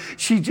arm.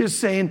 She's just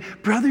saying,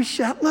 Brother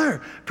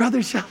Shetler.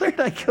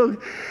 And I go,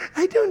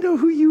 I don't know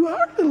who you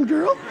are, little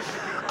girl.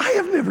 I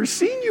have never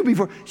seen you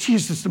before. She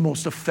is just the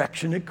most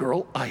affectionate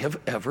girl I have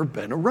ever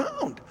been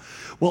around.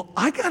 Well,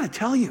 I got to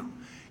tell you,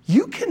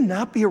 you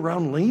cannot be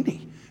around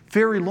Lainey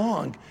very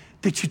long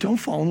that you don't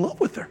fall in love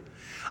with her.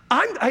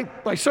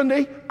 By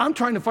Sunday, I'm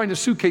trying to find a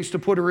suitcase to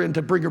put her in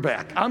to bring her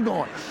back. I'm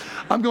going,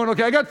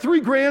 okay, I got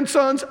 3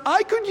 grandsons.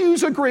 I could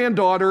use a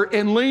granddaughter,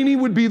 and Lainey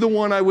would be the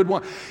one I would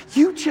want.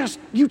 You just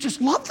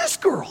love this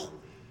girl.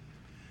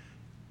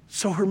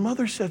 So her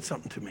mother said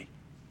something to me.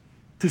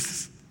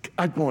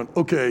 I'm going,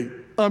 okay,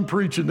 I'm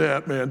preaching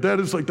that, man. That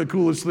is like the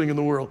coolest thing in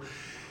the world.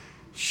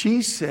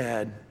 She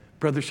said,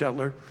 Brother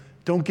Shetler,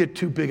 don't get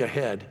too big a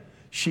head.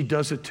 She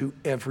does it to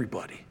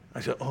everybody.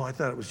 I said, oh, I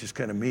thought it was just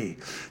kind of me.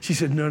 She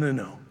said,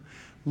 no.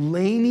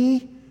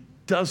 Lainey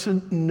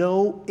doesn't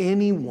know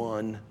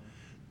anyone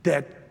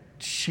that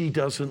she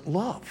doesn't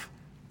love.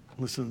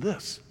 Listen to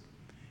this.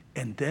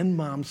 And then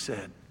Mom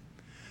said,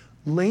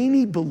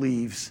 Lainey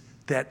believes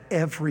that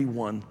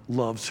everyone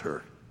loves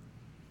her.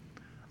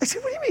 I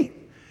said, what do you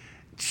mean?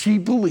 She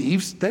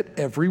believes that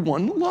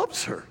everyone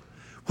loves her.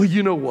 Well,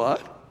 you know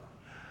what?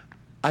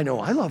 I know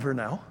I love her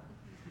now.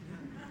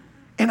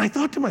 And I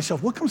thought to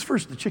myself, what comes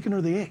first, the chicken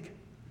or the egg?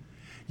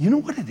 You know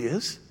what it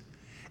is?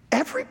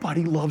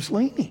 Everybody loves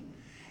Lainey.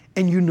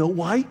 And you know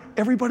why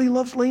everybody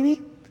loves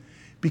Lainey?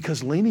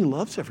 Because Lainey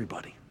loves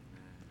everybody.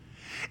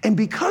 And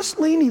because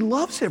Lainey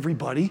loves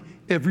everybody,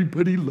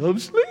 everybody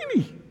loves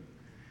Lainey.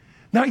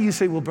 Now you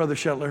say, well, Brother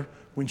Shetler,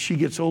 when she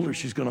gets older,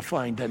 she's going to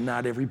find that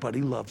not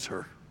everybody loves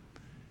her.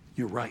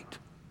 You're right.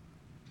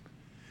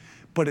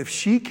 But if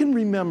she can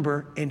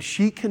remember and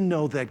she can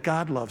know that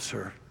God loves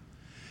her,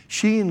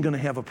 she ain't going to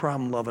have a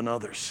problem loving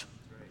others.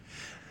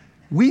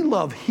 We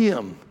love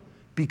him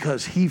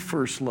because he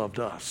first loved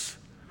us.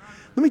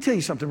 Let me tell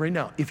you something right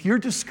now. If you're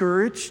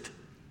discouraged,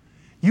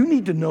 you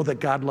need to know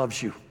that God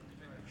loves you.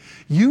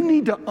 You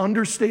need to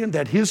understand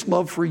that his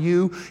love for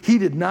you, he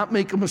did not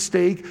make a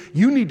mistake.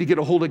 You need to get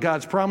a hold of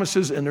God's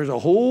promises, and there's a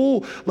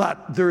whole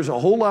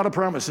lot of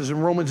promises in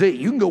Romans 8.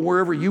 You can go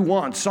wherever you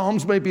want.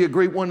 Psalms may be a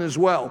great one as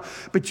well.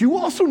 But you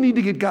also need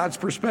to get God's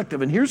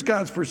perspective, and here's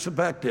God's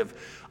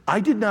perspective. I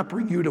did not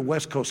bring you to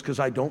West Coast because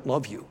I don't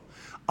love you.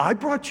 I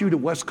brought you to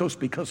West Coast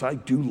because I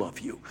do love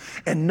you.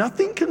 And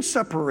nothing can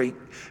separate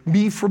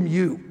me from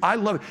you. I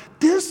love it.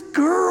 This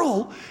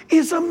girl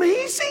is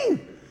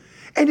amazing.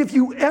 And if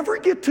you ever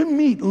get to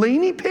meet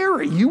Lainey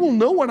Perry, you will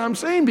know what I'm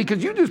saying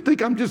because you just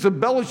think I'm just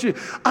embellishing.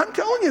 I'm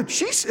telling you,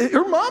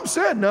 her mom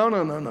said,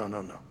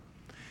 no.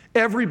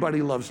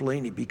 Everybody loves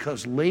Lainey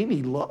because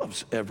Lainey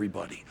loves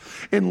everybody.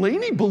 And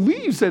Lainey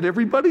believes that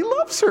everybody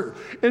loves her.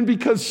 And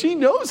because she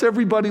knows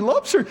everybody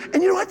loves her.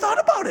 And you know, I thought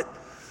about it.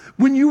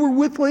 When you were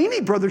with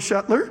Lainey, Brother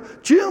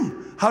Shetler,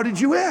 Jim, how did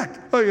you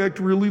act? I act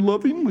really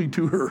lovingly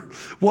to her.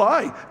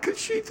 Why? Because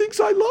she thinks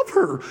I love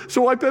her,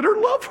 so I better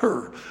love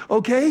her,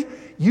 okay?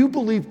 You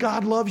believe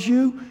God loves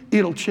you,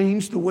 it'll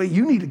change the way.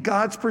 You need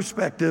God's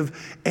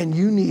perspective, and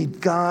you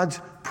need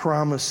God's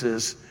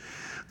promises.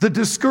 The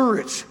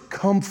discouraged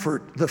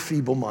comfort the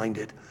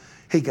feeble-minded.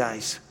 Hey,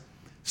 guys.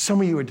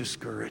 Some of you are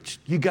discouraged.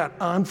 You got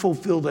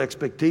unfulfilled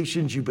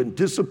expectations. You've been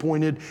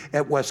disappointed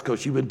at West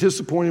Coast. You've been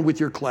disappointed with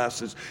your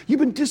classes. You've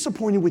been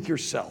disappointed with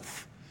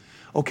yourself.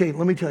 Okay,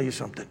 let me tell you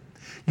something.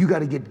 You got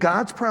to get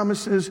God's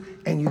promises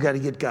and you got to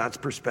get God's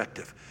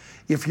perspective.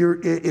 If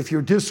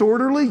you're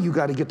disorderly, you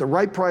got to get the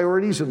right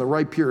priorities and the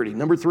right purity.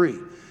 Number 3,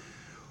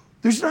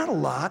 there's not a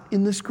lot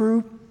in this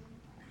group,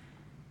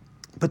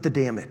 but the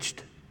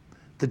damaged.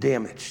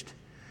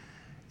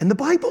 And the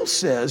Bible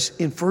says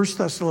in 1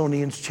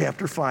 Thessalonians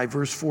chapter 5,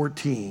 verse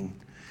 14,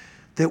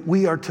 that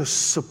we are to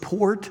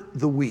support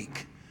the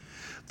weak.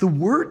 The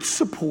word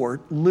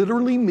support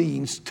literally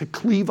means to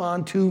cleave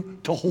onto,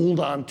 to hold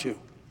on to.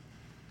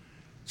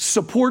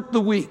 Support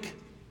the weak.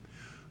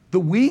 The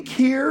weak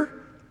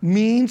here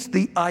means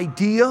the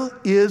idea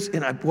is,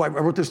 and I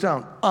wrote this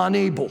down,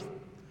 unable,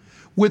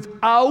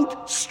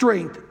 without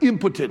strength,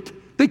 impotent.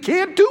 They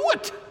can't do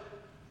it.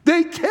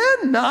 They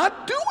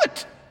cannot do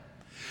it.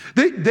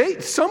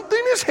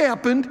 Something has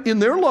happened in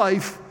their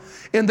life,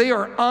 and they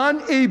are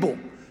unable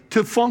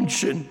to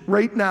function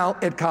right now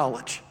at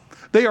college.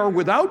 They are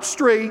without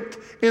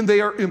strength, and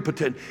they are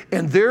impotent.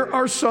 And there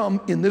are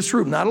some in this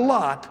room, not a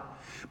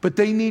lot, but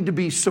they need to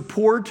be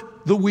support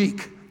the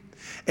weak.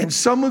 And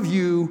some of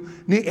you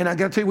need, and I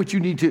got to tell you what you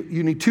need.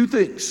 You need 2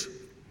 things.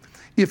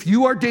 If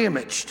you are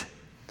damaged,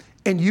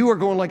 and you are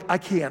going like, I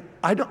can't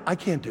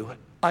do it.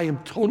 I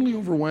am totally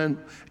overwhelmed,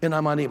 and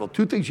I'm unable.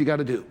 2 things you got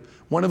to do.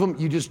 One of them,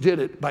 you just did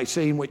it by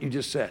saying what you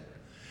just said.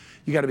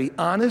 You got to be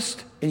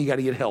honest and you got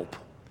to get help.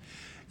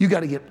 You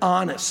got to get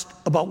honest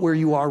about where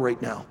you are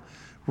right now.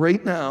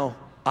 Right now,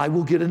 I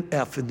will get an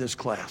F in this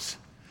class.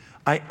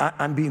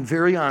 I'm being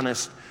very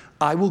honest.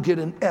 I will get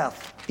an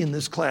F in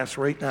this class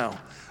right now.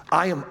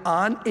 I am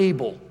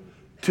unable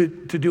to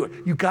do it.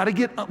 You got to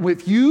get,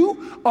 if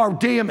you are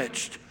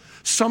damaged,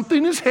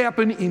 something has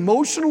happened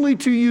emotionally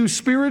to you,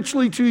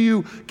 spiritually to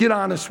you, get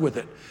honest with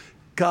it.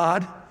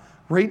 God,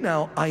 right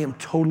now, I am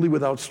totally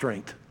without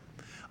strength.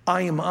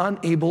 I am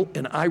unable,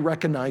 and I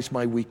recognize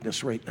my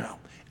weakness right now.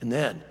 And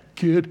then,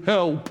 get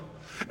help.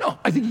 No,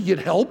 I think you get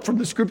help from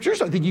the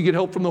scriptures. I think you get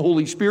help from the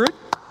Holy Spirit.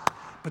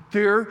 But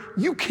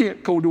you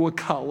can't go to a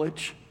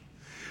college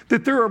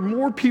that there are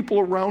more people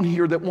around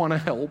here that want to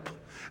help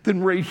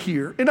than right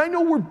here. And I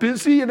know we're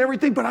busy and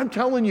everything, but I'm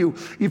telling you,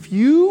 if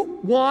you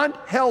want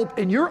help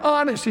and you're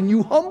honest and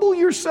you humble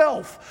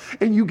yourself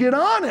and you get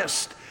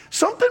honest,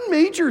 something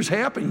major has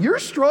happened. You're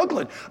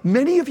struggling.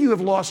 Many of you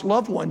have lost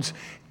loved ones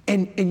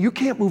and you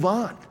can't move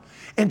on.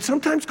 And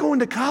sometimes going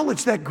to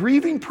college, that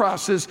grieving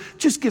process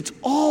just gets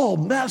all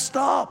messed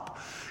up.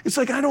 It's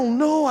like, I don't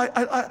know,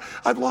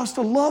 I've lost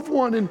a loved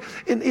one and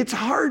it's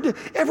hard.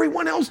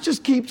 Everyone else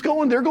just keeps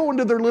going. They're going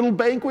to their little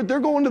banquet. They're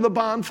going to the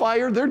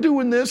bonfire. They're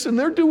doing this and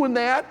they're doing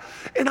that.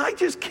 And I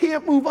just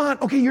can't move on.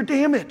 Okay, you're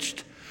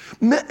damaged.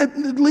 At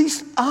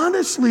least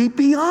honestly,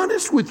 be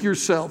honest with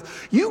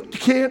yourself. You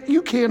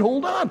can't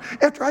hold on.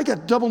 After I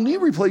got double knee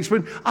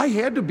replacement, I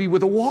had to be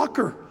with a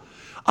walker.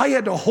 I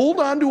had to hold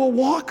on to a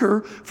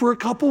walker for a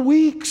couple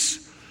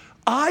weeks.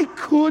 I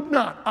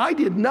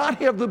did not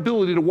have the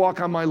ability to walk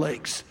on my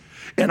legs.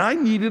 And I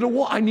needed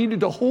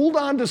to hold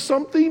on to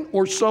something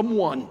or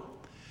someone.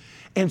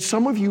 And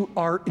some of you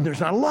are, and there's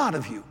not a lot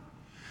of you,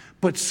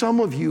 but some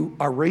of you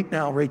are right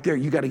now, right there.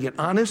 You got to get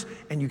honest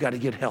and you got to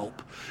get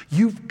help.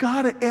 You've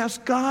got to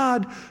ask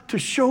God to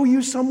show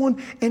you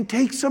someone and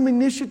take some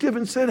initiative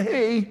and say,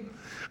 hey,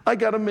 I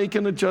got to make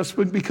an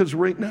adjustment because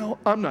right now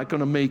I'm not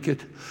going to make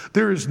it.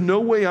 There is no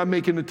way I'm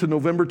making it to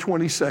November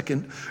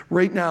 22nd.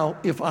 Right now,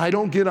 if I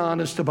don't get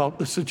honest about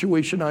the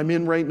situation I'm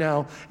in right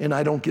now and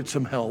I don't get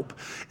some help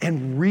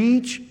and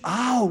reach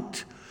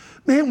out.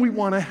 Man, we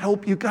want to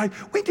help you guys.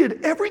 We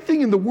did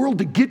everything in the world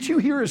to get you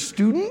here as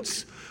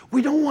students.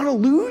 We don't want to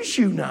lose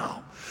you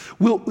now.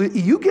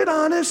 You get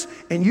honest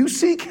and you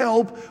seek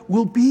help,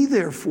 we'll be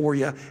there for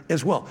you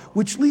as well.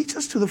 Which leads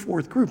us to the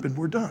fourth group, and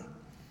we're done.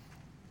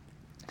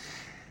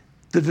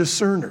 The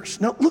discerners.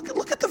 Now,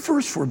 look at the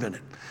verse for a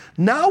minute.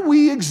 Now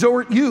we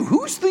exhort you.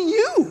 Who's the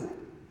you?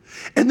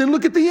 And then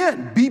look at the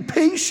end. Be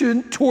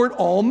patient toward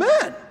all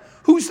men.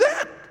 Who's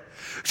that?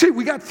 See,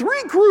 we got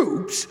three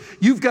groups.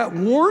 You've got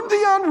warn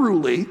the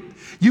unruly,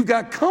 you've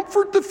got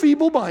comfort the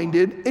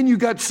feeble-minded, and you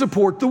got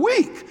support the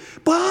weak.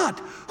 But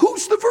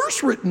who's the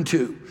verse written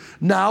to?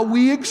 Now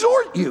we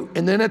exhort you.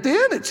 And then at the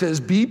end it says,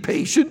 be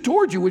patient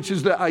toward you, which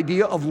is the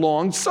idea of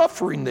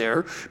long-suffering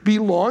there. Be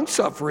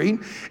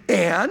long-suffering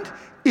and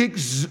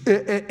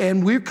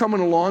we're coming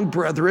along,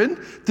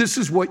 brethren. This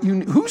is what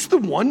who's the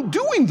one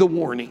doing the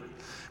warning?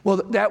 Well,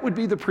 that would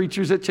be the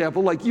preachers at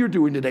chapel like you're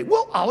doing today.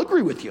 Well, I'll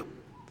agree with you.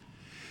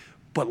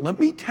 But let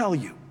me tell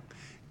you,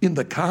 in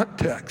the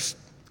context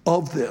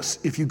of this,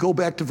 if you go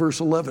back to verse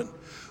 11,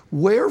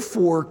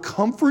 wherefore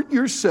comfort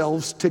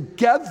yourselves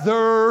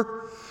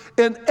together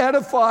and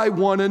edify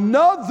one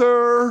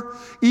another,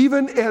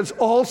 even as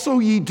also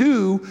ye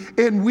do,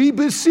 and we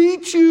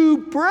beseech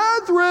you,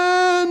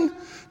 brethren,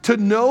 to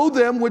know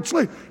them which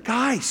live.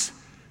 Guys,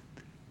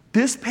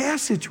 this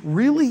passage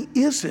really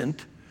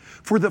isn't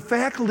for the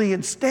faculty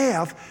and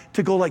staff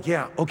to go like,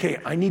 yeah, okay,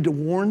 I need to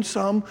warn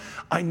some.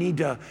 I need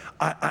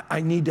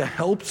to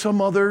help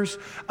some others.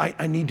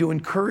 I need to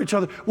encourage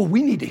others. Well,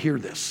 we need to hear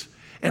this.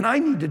 And I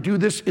need to do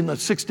this in the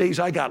 6 days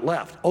I got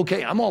left.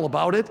 Okay, I'm all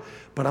about it,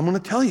 but I'm going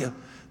to tell you,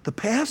 the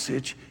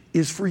passage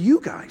is for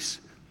you guys.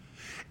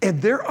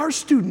 And there are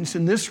students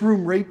in this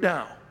room right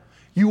now.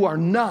 You are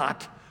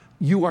not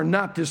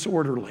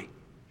disorderly.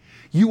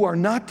 You are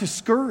not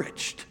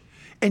discouraged.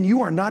 And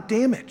you are not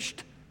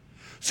damaged.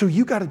 So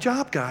you got a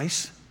job,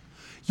 guys.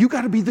 You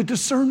got to be the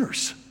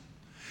discerners.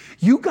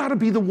 You got to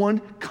be the one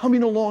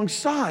coming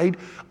alongside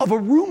of a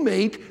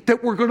roommate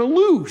that we're going to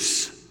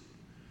lose.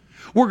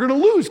 We're going to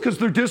lose because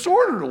they're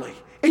disorderly.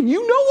 And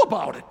you know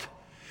about it.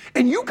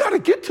 And you got to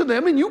get to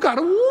them and you got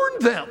to warn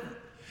them.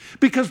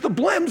 Because the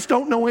blems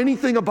don't know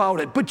anything about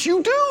it. But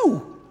you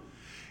do.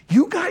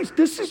 You guys,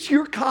 this is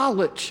your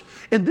college.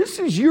 And this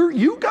is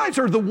you guys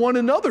are the one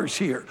another's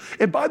here.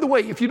 And by the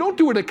way, if you don't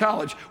do it at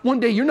college,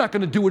 one day you're not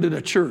going to do it in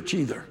a church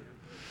either.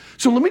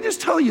 So let me just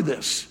tell you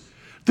this.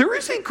 There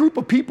is a group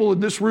of people in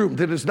this room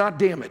that is not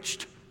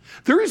damaged.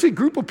 There is a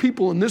group of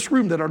people in this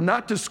room that are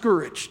not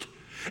discouraged.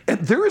 And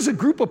there is a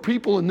group of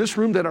people in this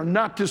room that are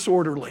not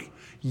disorderly.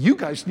 You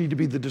guys need to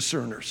be the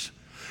discerners.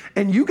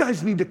 And you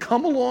guys need to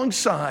come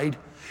alongside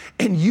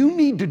and you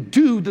need to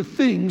do the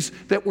things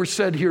that were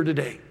said here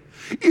today.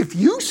 If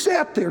you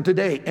sat there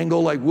today and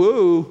go like,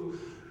 whoa,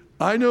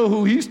 I know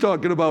who he's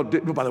talking about.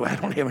 By the way, I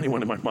don't have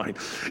anyone in my mind.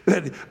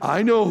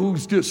 I know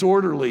who's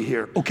disorderly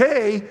here.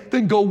 Okay,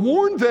 then go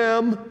warn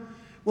them.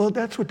 well,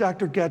 that's what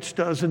Dr. Getz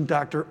does and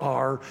Dr.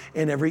 R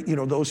and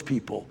those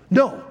people.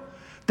 No,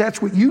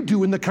 that's what you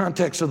do in the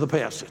context of the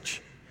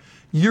passage.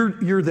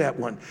 You're that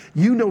one.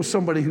 You know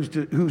somebody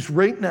who's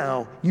right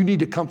now, you need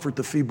to comfort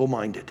the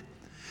feeble-minded.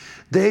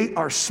 They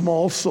are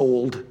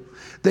small-souled.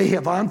 They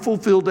have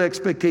unfulfilled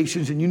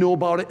expectations, and you know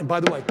about it. And by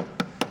the way,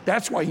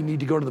 that's why you need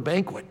to go to the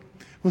banquet.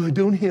 Well, I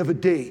don't have a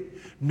date.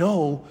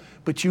 No,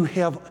 but you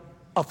have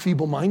a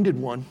feeble-minded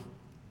one.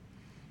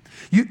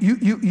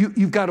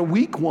 You've got a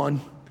weak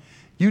one.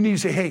 You need to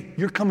say, hey,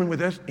 you're coming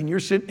with us, and you're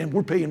sitting, and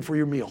we're paying for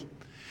your meal.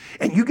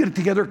 And you get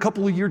together a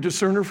couple of your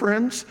discerner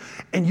friends,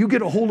 and you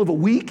get a hold of a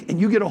weak, and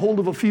you get a hold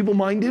of a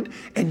feeble-minded,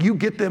 and you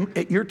get them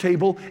at your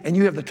table, and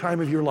you have the time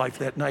of your life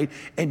that night,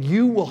 and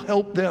you will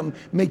help them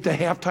make the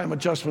halftime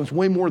adjustments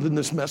way more than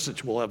this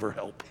message will ever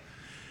help.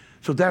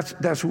 So that's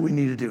what we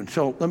need to do.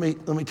 So let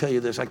me tell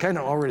you this. I kind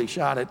of already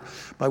shot it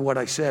by what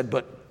I said,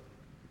 but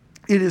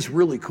it is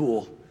really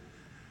cool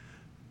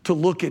to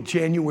look at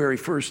January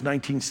 1st,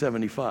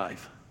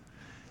 1975.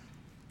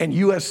 And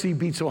USC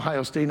beats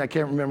Ohio State, and I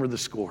can't remember the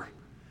score.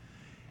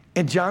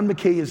 And John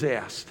McKay is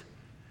asked,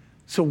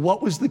 so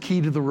what was the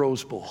key to the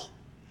Rose Bowl?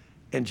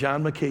 And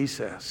John McKay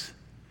says,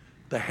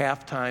 the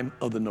halftime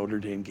of the Notre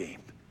Dame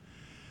game.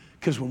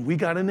 Because when we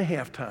got into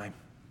halftime,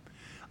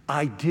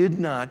 I did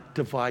not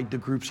divide the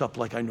groups up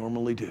like I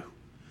normally do.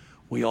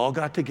 We all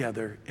got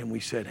together and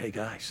we said, hey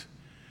guys,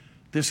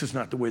 this is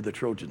not the way the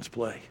Trojans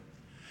play.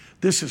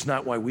 This is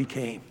not why we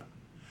came.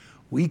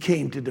 We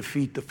came to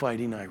defeat the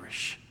Fighting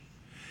Irish.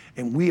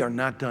 And we are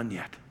not done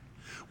yet.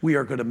 We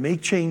are going to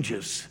make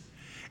changes.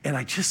 And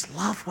I just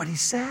love what he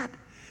said.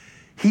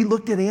 He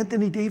looked at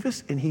Anthony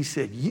Davis and he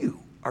said, you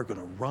are going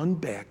to run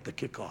back the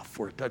kickoff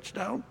for a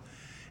touchdown,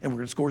 and we're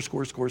going to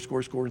score,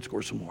 and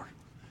score some more.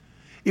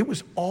 It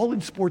was all in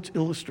Sports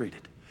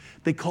Illustrated.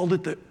 They called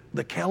it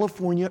the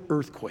California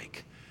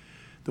earthquake.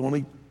 The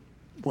only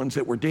ones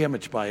that were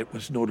damaged by it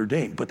was Notre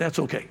Dame, but that's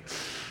okay.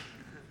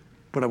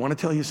 But I want to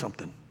tell you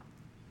something.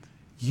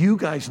 You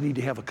guys need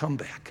to have a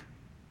comeback.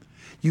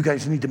 You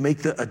guys need to make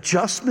the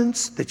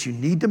adjustments that you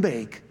need to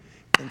make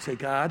and say,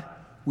 God,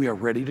 we are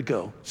ready to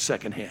go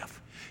second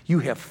half. You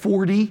have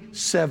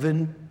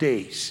 47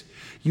 days.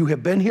 You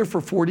have been here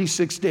for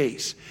 46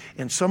 days.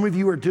 And some of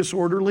you are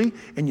disorderly,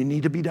 and you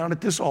need to be down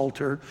at this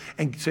altar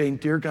and saying,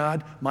 dear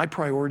God, my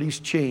priorities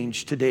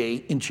change today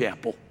in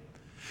chapel.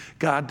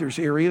 God, there's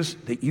areas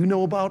that you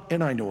know about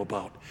and I know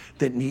about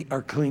that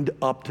are cleaned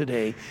up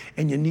today,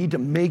 and you need to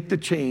make the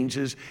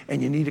changes,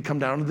 and you need to come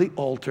down to the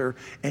altar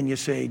and you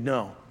say,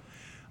 no,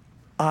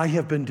 I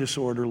have been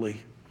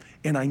disorderly.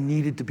 And I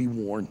needed to be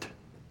warned.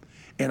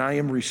 And I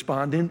am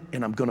responding,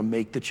 and I'm going to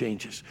make the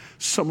changes.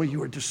 Some of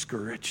you are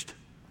discouraged.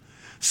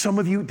 Some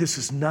of you, this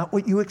is not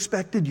what you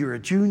expected. You're a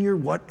junior,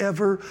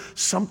 whatever.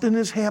 Something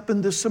has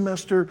happened this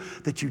semester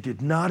that you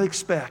did not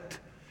expect.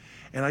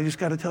 And I just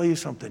got to tell you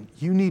something.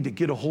 You need to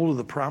get a hold of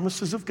the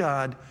promises of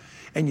God,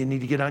 and you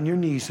need to get on your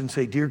knees and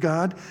say, dear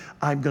God,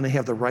 I'm going to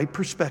have the right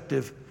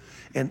perspective.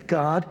 And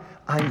God,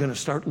 I'm going to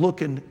start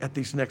looking at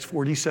these next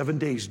 47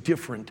 days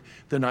different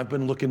than I've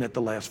been looking at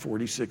the last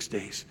 46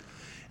 days.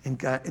 And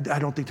God, I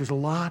don't think there's a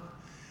lot,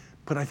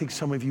 but I think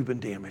some of you have been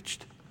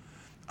damaged.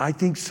 I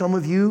think some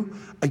of you,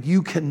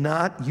 you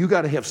got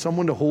to have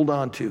someone to hold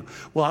on to.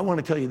 Well, I want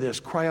to tell you this,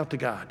 cry out to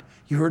God.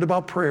 You heard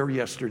about prayer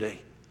yesterday.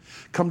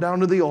 Come down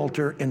to the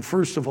altar and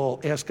first of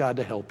all, ask God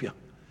to help you.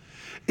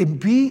 And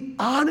be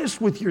honest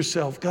with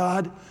yourself.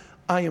 God,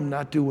 I am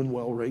not doing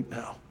well right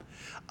now.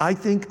 I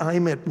think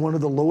I'm at one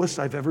of the lowest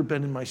I've ever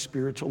been in my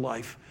spiritual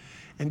life.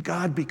 And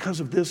God,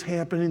 because of this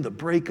happening, the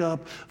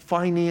breakup,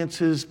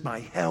 finances, my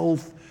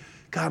health,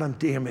 God, I'm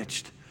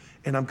damaged.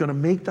 And I'm going to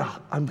make the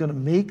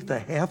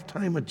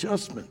halftime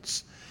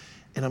adjustments,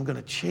 and I'm going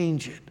to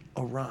change it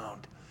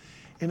around.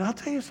 And I'll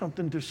tell you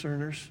something,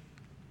 discerners.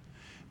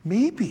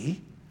 Maybe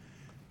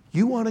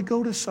you want to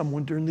go to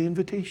someone during the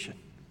invitation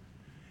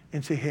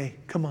and say, hey,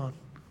 come on,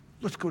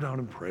 let's go down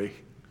and pray.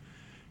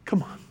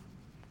 Come on.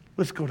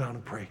 Let's go down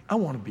and pray. I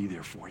want to be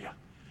there for you.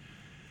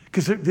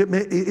 Because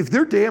if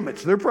they're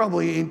damaged, they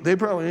probably ain't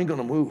going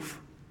to move.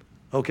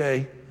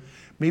 Okay?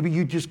 Maybe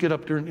you just get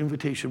up during an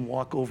invitation,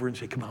 walk over and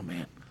say, come on,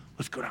 man,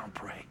 let's go down and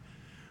pray.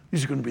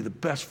 These are going to be the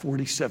best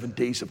 47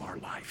 days of our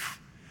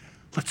life.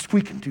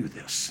 We can do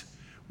this.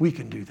 We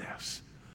can do this.